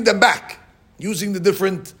bring them back using the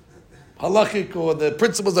different halachic or the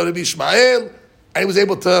principles of Rabbi Ishmael, and he was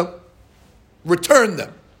able to return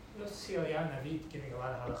them. You don't see Eliyahu Navi giving a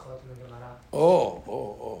lot of halachot in the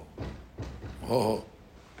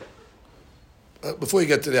Gemara. Before you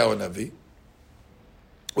get to the Eliyahu Navi,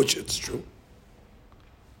 which it's true.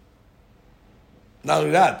 Not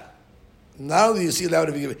only that, not only do you see Eliyahu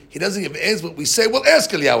Navi, he doesn't give answers, but we say, well, ask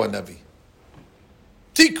Eliyahu Navi.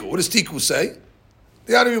 Tiku, what does Tiku say?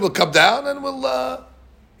 The Eliyahu Navi will come down and will,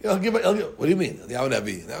 he'll give. What do you mean? Eliyahu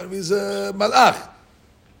Navi. Eliyahu Navi is a malach.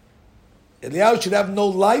 Eliyahu should have no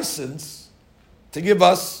license to give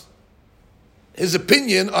us his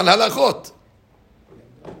opinion on halachot.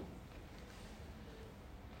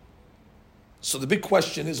 So the big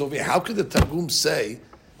question is over here, how could the Targum say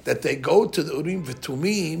that they go to the Urim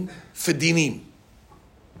v'Tumim for dinim?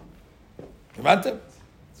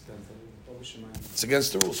 It's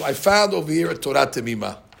against the rules. So I found over here a Torah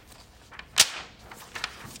Temimah.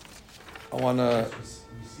 I want to...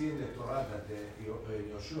 We see in the Torah that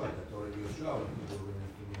Yoshua, the Torah of Yoshua,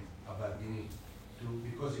 about dinim,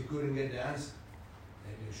 because he couldn't get the answer.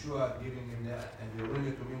 And Yoshua giving him the, and the Urim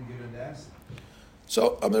v'Tumim giving the answer.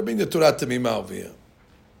 So I'm going to bring the Torah Temimah over here.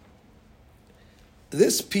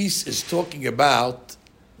 This piece is talking about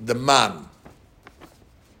the man.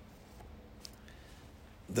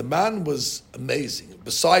 The man was amazing,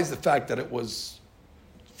 besides the fact that it was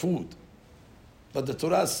food. But the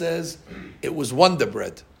Torah says it was wonder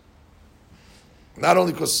bread. Not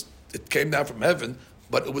only because it came down from heaven,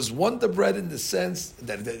 but it was wonder bread in the sense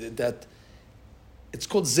that it's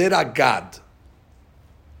called Zera Gad.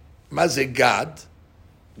 Maze Gad.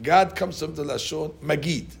 Gad comes from the Lashon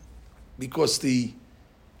Magid, because the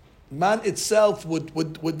man itself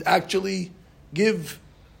would actually give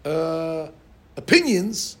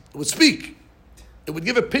opinions. It would speak. It would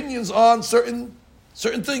give opinions on certain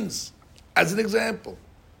things. As an example,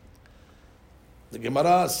 the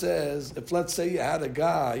Gemara says, if let's say you had a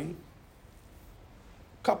guy,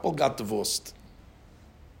 couple got divorced,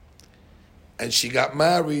 and she got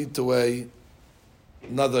married to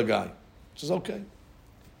another guy, which is okay.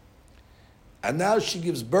 And now she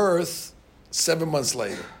gives birth 7 months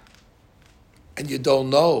later. And you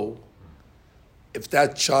don't know if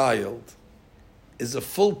that child is a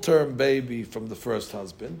full-term baby from the first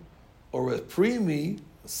husband or a preemie,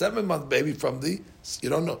 a 7-month baby from you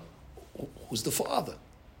don't know. Who's the father?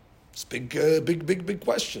 It's a big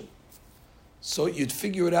question. So you'd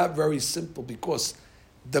figure it out very simple, because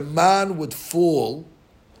the man would fall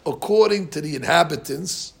according to the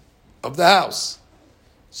inhabitants of the house.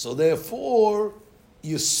 So therefore,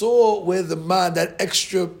 you saw where the man, that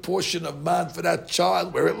extra portion of man for that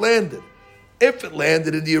child, where it landed. If it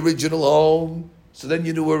landed in the original home, so then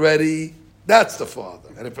you knew already, that's the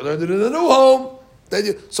father. And if it landed in the new home, then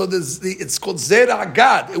it's called Zera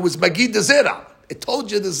Gad. It was Magid the Zera. It told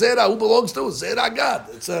you the Zera who belongs to Zera Gad.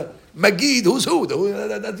 It's a Magid, who's who.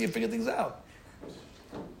 That's you figure things out.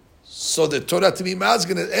 So the Torah Temimah is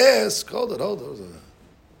going to ask, hold on.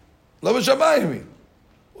 Lava Shamayim.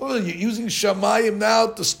 Well, you're using Shamayim now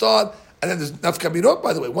to start, and then there's Nafka Minot,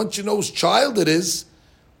 by the way. Once you know whose child it is,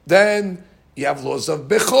 then you have laws of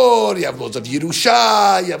Bechor, you have laws of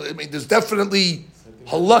Yerusha, there's definitely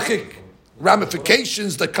halachic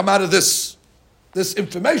ramifications that come out of this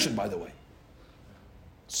information, by the way.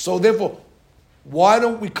 So therefore, why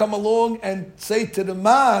don't we come along and say to the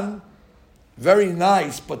man, very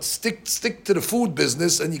nice, but stick to the food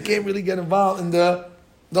business, and you can't really get involved in the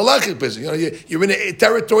halachic business. You're in a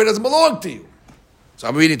territory that doesn't belong to you. So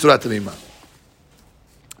I'm reading Torah Temimah.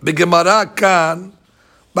 בגמרא כאן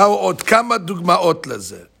באו עוד כמה דוגמאות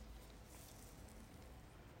לזה.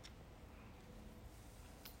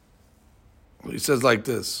 He says like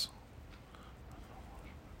this.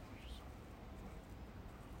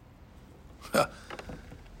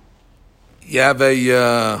 You have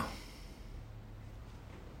an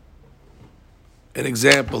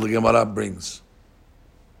example the Gemara brings.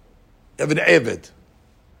 You have an Eved.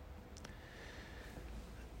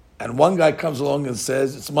 And one guy comes along and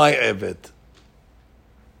says, it's my Eved.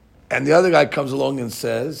 And the other guy comes along and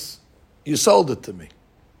says, you sold it to me.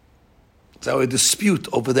 So a dispute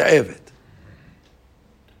over the Eved.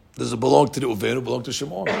 Does it belong to the Uven or belong to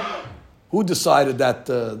Shimon? Who decided that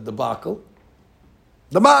debacle?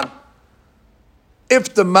 The man.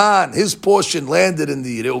 If the man, his portion landed in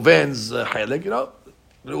the Reuven's Chelek,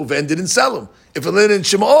 Reuven didn't sell him. If it landed in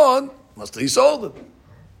Shimon, must he sold it.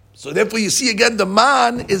 So therefore you see again, the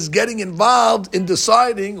man is getting involved in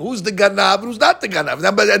deciding who's the Ganav and who's not the Ganav.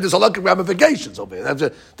 And there's a lot of ramifications over here.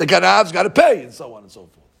 The Ganav's got to pay and so on and so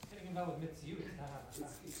forth. Getting involved with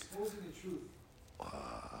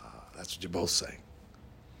That's what you're both saying.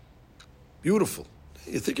 Beautiful.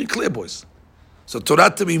 You're thinking clear, boys. So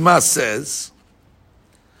Torah Tamimah says,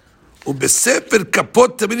 ובספר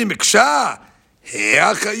כפות תמיד מקשה,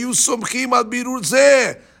 איך היו סומכים על בירור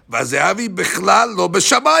זה, והזהבי בכלל לא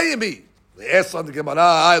בשמיים היא. ועשר עד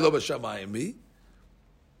הגמרא, לא בשמיים היא.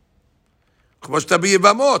 כמו שאתה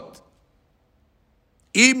ביבמות.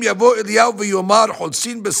 אם יבוא אליהו ויאמר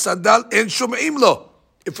חולצין בסנדל, אין שומעים לו.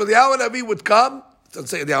 If Eliyahu Navi would come, it doesn't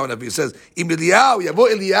say Eliyahu Navi, it says, אם אליהו, יבוא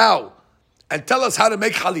אליהו, and tell us how to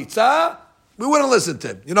make chalitza, we wouldn't listen to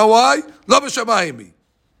him. You know why? לא בשמיים היא.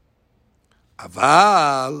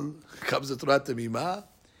 אבל, comes the Torah תמימה,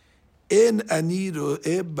 אין אני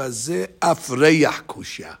רואה בזה אף ריח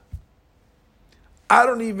קושיה. I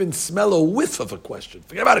don't even smell a whiff of a question.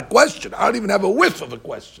 Forget about a question. I don't even have a whiff of a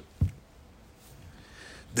question.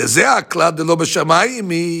 דזה הכלל דלא בשמיים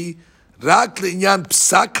היא רק לעניין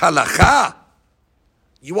פסק הלכה.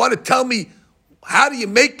 You want to tell me, how do you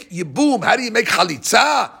make yibum? How do you make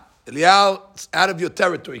chalitza? Eliyahu, it's out of your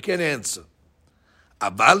territory. You can't answer.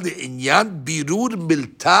 אבל לעניין בירור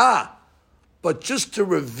מילתא, but just to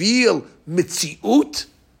reveal mitziut,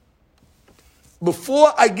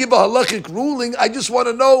 before I give a halachic ruling, I just want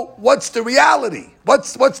to know what's the reality,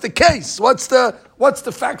 what's the case, what's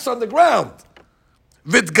the facts on the ground.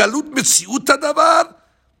 והתגלות מציאות הדבר,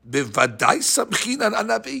 בוודאי סמכין על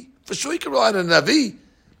הנביא. For sure you can rely on a navi,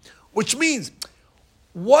 which means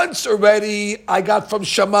once already I got from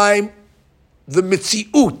Shamayim the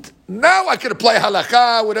mitziut. Now I can apply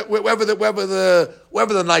halakha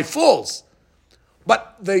wherever the knife falls.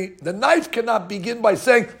 But the knife cannot begin by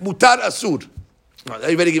saying mutar asur. They're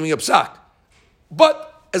already giving a psak.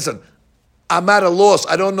 But listen, I'm at a loss.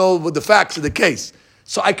 I don't know what the facts of the case.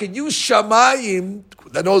 So I can use Shamayim,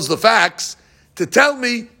 that knows the facts, to tell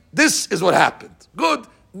me this is what happened. Good.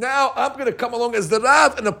 Now I'm going to come along as the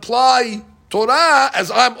Rav and apply Torah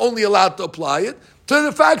as I'm only allowed to apply it to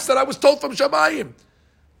the facts that I was told from Shamayim.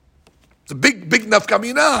 It's a big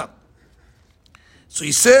nafkamina. So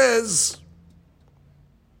he says,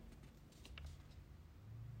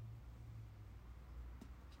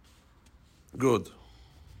 good.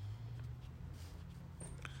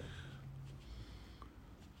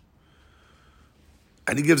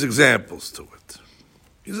 And he gives examples to it.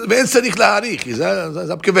 He says,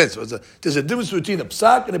 I'm convinced. There's a difference between a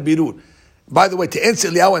psak and a birur. By the way, to answer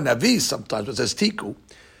Eliyahu and Navi sometimes, it says tiku,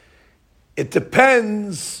 it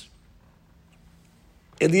depends.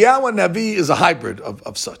 Eliyahu and Navi is a hybrid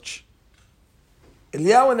of such.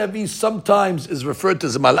 Eliyahu and Navi sometimes is referred to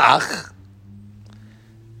as a malach,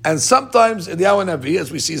 and sometimes Eliyahu and Navi,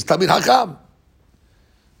 as we see, is Talmid Hakam.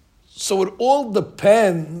 So it all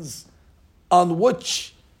depends on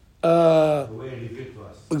which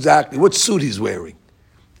exactly which suit he's wearing.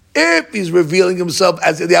 If he's revealing himself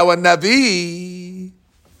as Eliyahu Navi,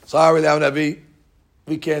 sorry Eliyahu Navi,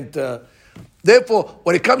 we can't. Therefore,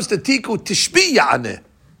 when it comes to tiku, tishbi ya'aneh.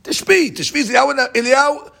 Tishbi is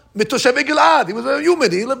Eliyahu mitoshavei Gilad. He was a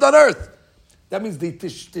human. He lived on earth. That means the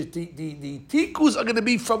tikus are going to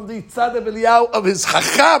be from the tzad of Eliyahu of his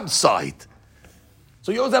chacham side.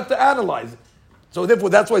 So you always have to analyze it. So therefore,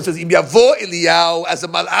 that's why it says, Im yavo Eliyahu as a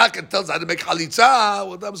malach and tells how to make chalitza.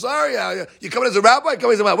 Well, I'm sorry, you come in as a rabbi, come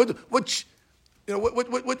in as a malach. Which,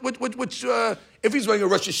 if he's wearing a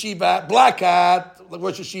Rosh Hashiva black hat, like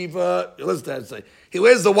Rosh Hashiva, listen to that say, he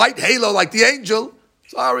wears the white halo like the angel.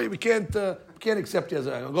 Sorry, we can't accept you as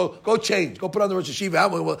a go change, go put on the Rosh Hashiva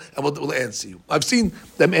hat, and we'll answer you. I've seen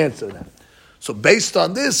them answer that. So based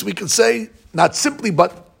on this, we can say not simply,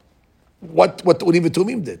 but what the Urim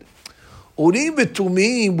v'Tumim did. Urim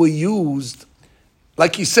v'Tumim were used,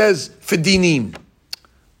 like he says, for dinim.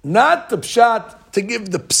 Not the pshat to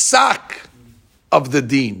give the psak of the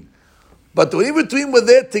din. But the Urim v'Tumim were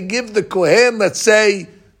there to give the Kohen, let's say,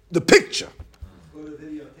 the picture. Go to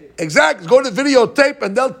videotape. Exactly. Go to the videotape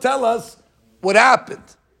and they'll tell us what happened.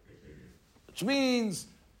 Which means,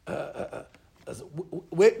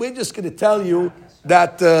 we're just going to tell you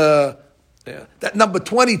that that number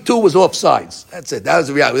 22 was offsides. That's it. That was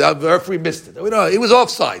the reality. The referee missed it. We know it was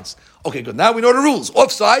offsides. Okay, good. Now we know the rules.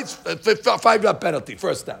 Offsides, 5-yard penalty,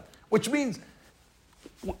 first down. Which means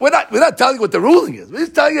we're not telling you what the ruling is. We're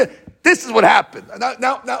just telling you this is what happened.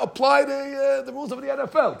 Now apply the rules of the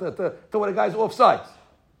NFL to when a guy's offsides.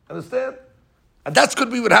 Understand? And that's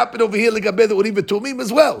could be what happened over here, Ligabed or even Tumim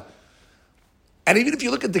as well. And even if you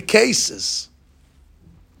look at the cases,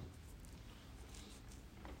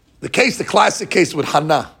 the classic case with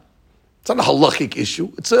Hannah, it's not a halachic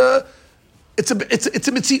issue. It's a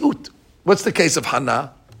mitziut. What's the case of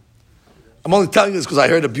Hannah? I'm only telling you this because I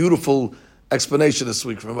heard a beautiful explanation this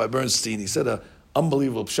week from Rabbi Bernstein. He said a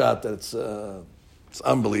unbelievable pshat that it's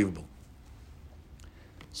unbelievable.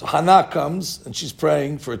 So Hannah comes and she's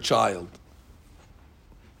praying for a child.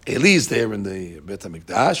 Eli's there in the Beit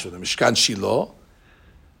HaMikdash, or the Mishkan Shiloh,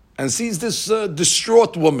 and sees this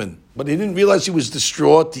distraught woman. But he didn't realize she was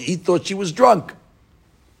distraught. He thought she was drunk.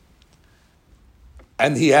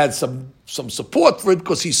 And he had some support for it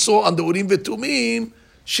because he saw on the Urim V'Tumim,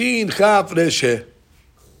 Shin Chaf Resh He.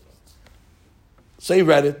 So he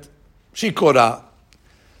read it. She Korah.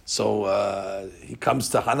 So he comes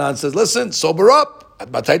to Hannah and says, "Listen, sober up.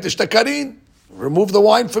 Matay tishtakarin. Remove the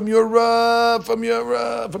wine from your heart."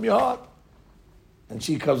 And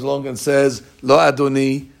she comes along and says, "Lo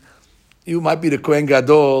Adoni, you might be the Kohen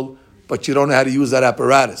Gadol, but you don't know how to use that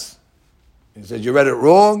apparatus." He says, "You read it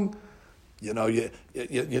wrong. You know,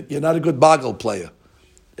 you're not a good bagel player.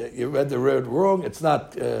 You read the word wrong. It's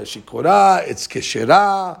not shikora, it's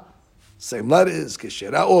keshera. Same letters,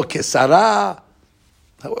 keshera or kesara,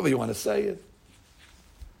 however you want to say it."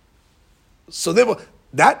 So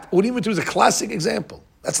that Urim V'Tumim is a classic example.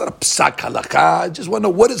 That's not a psak halakha. I just want to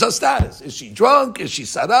know, what is her status? Is she drunk? Is she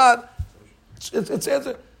sarar? It's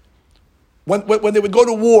when they would go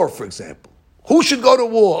to war, for example. Who should go to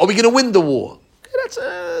war? Are we going to win the war? Okay, that's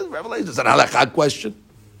a revelation. It's an halakha question.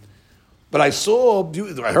 But I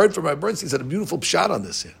heard from my Bernstein, he said a beautiful pshat on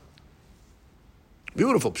this here.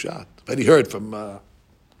 Beautiful pshat. But he heard from...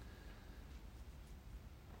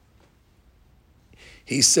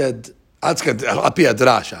 he said... Api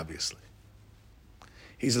Adrash, obviously.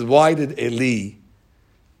 He says, why did Eli?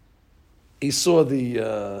 He saw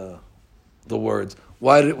the words.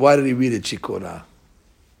 Why did he read it Shikora?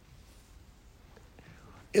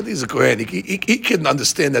 Eli's a Kohen. He can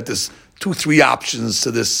understand that there's 2-3 options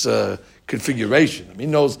to this configuration. I mean,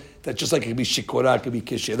 he knows that just like it could be Shikora, it could be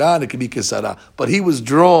Keshera, and it could be Kesara. But he was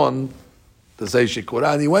drawn to say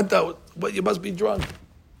Shikora, and he went out. Well, you must be drunk.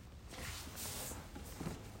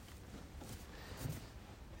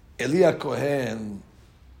 Eli Kohen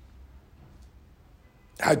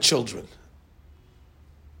had children.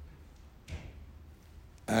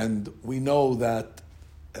 And we know that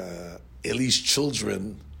Eli's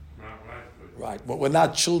children, right, were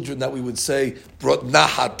not children that we would say brought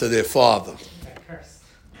nahat to their father.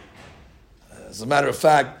 As a matter of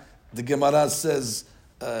fact, the Gemara says,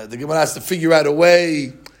 the Gemara has to figure out a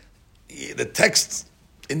way, the text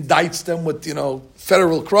indicts them with,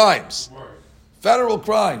 federal crimes. Federal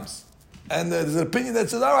crimes. And there's an opinion that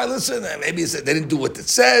says, all right, listen, maybe they didn't do what it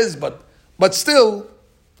says, but still,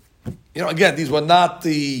 again, these were not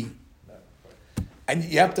the... And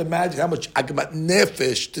you have to imagine how much agmat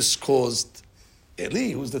nefesh this caused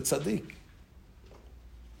Eli, who's the tzaddik.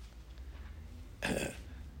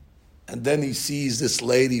 And then he sees this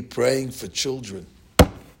lady praying for children.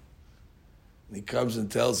 And he comes and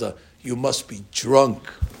tells her, you must be drunk.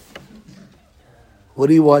 What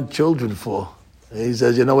do you want children for? He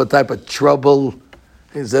says, you know what type of trouble?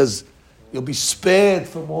 He says, you'll be spared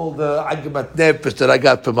from all the agmat nefesh that I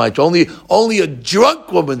got for my children. Only a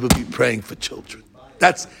drunk woman would be praying for children.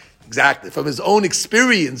 That's exactly from his own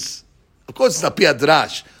experience. Of course, it's Api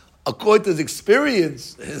Adrash. According to his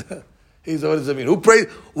experience, he said, what does it mean? Who prayed?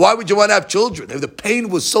 Why would you want to have children? If the pain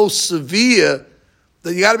was so severe,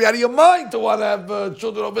 then you got to be out of your mind to want to have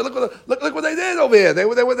children over here. Look what they did over here. They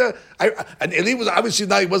were there. And Eli was obviously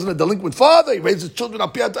he wasn't a delinquent father. He raised his children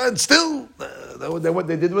up here, and still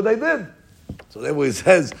they did what they did. So therefore he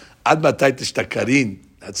says, Ad matay tishtakarin.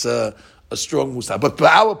 That's a strong musar. But for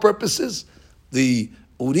our purposes, the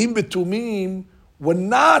Urim V'Tumim were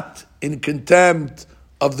not in contempt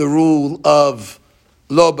of the rule of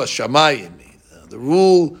Lo B'Shamayim. The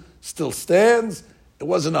rule still stands. It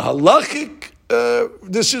wasn't a halachic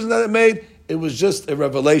decision that it made. It was just a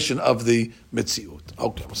revelation of the Mitziut.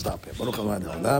 Okay, we'll stop here.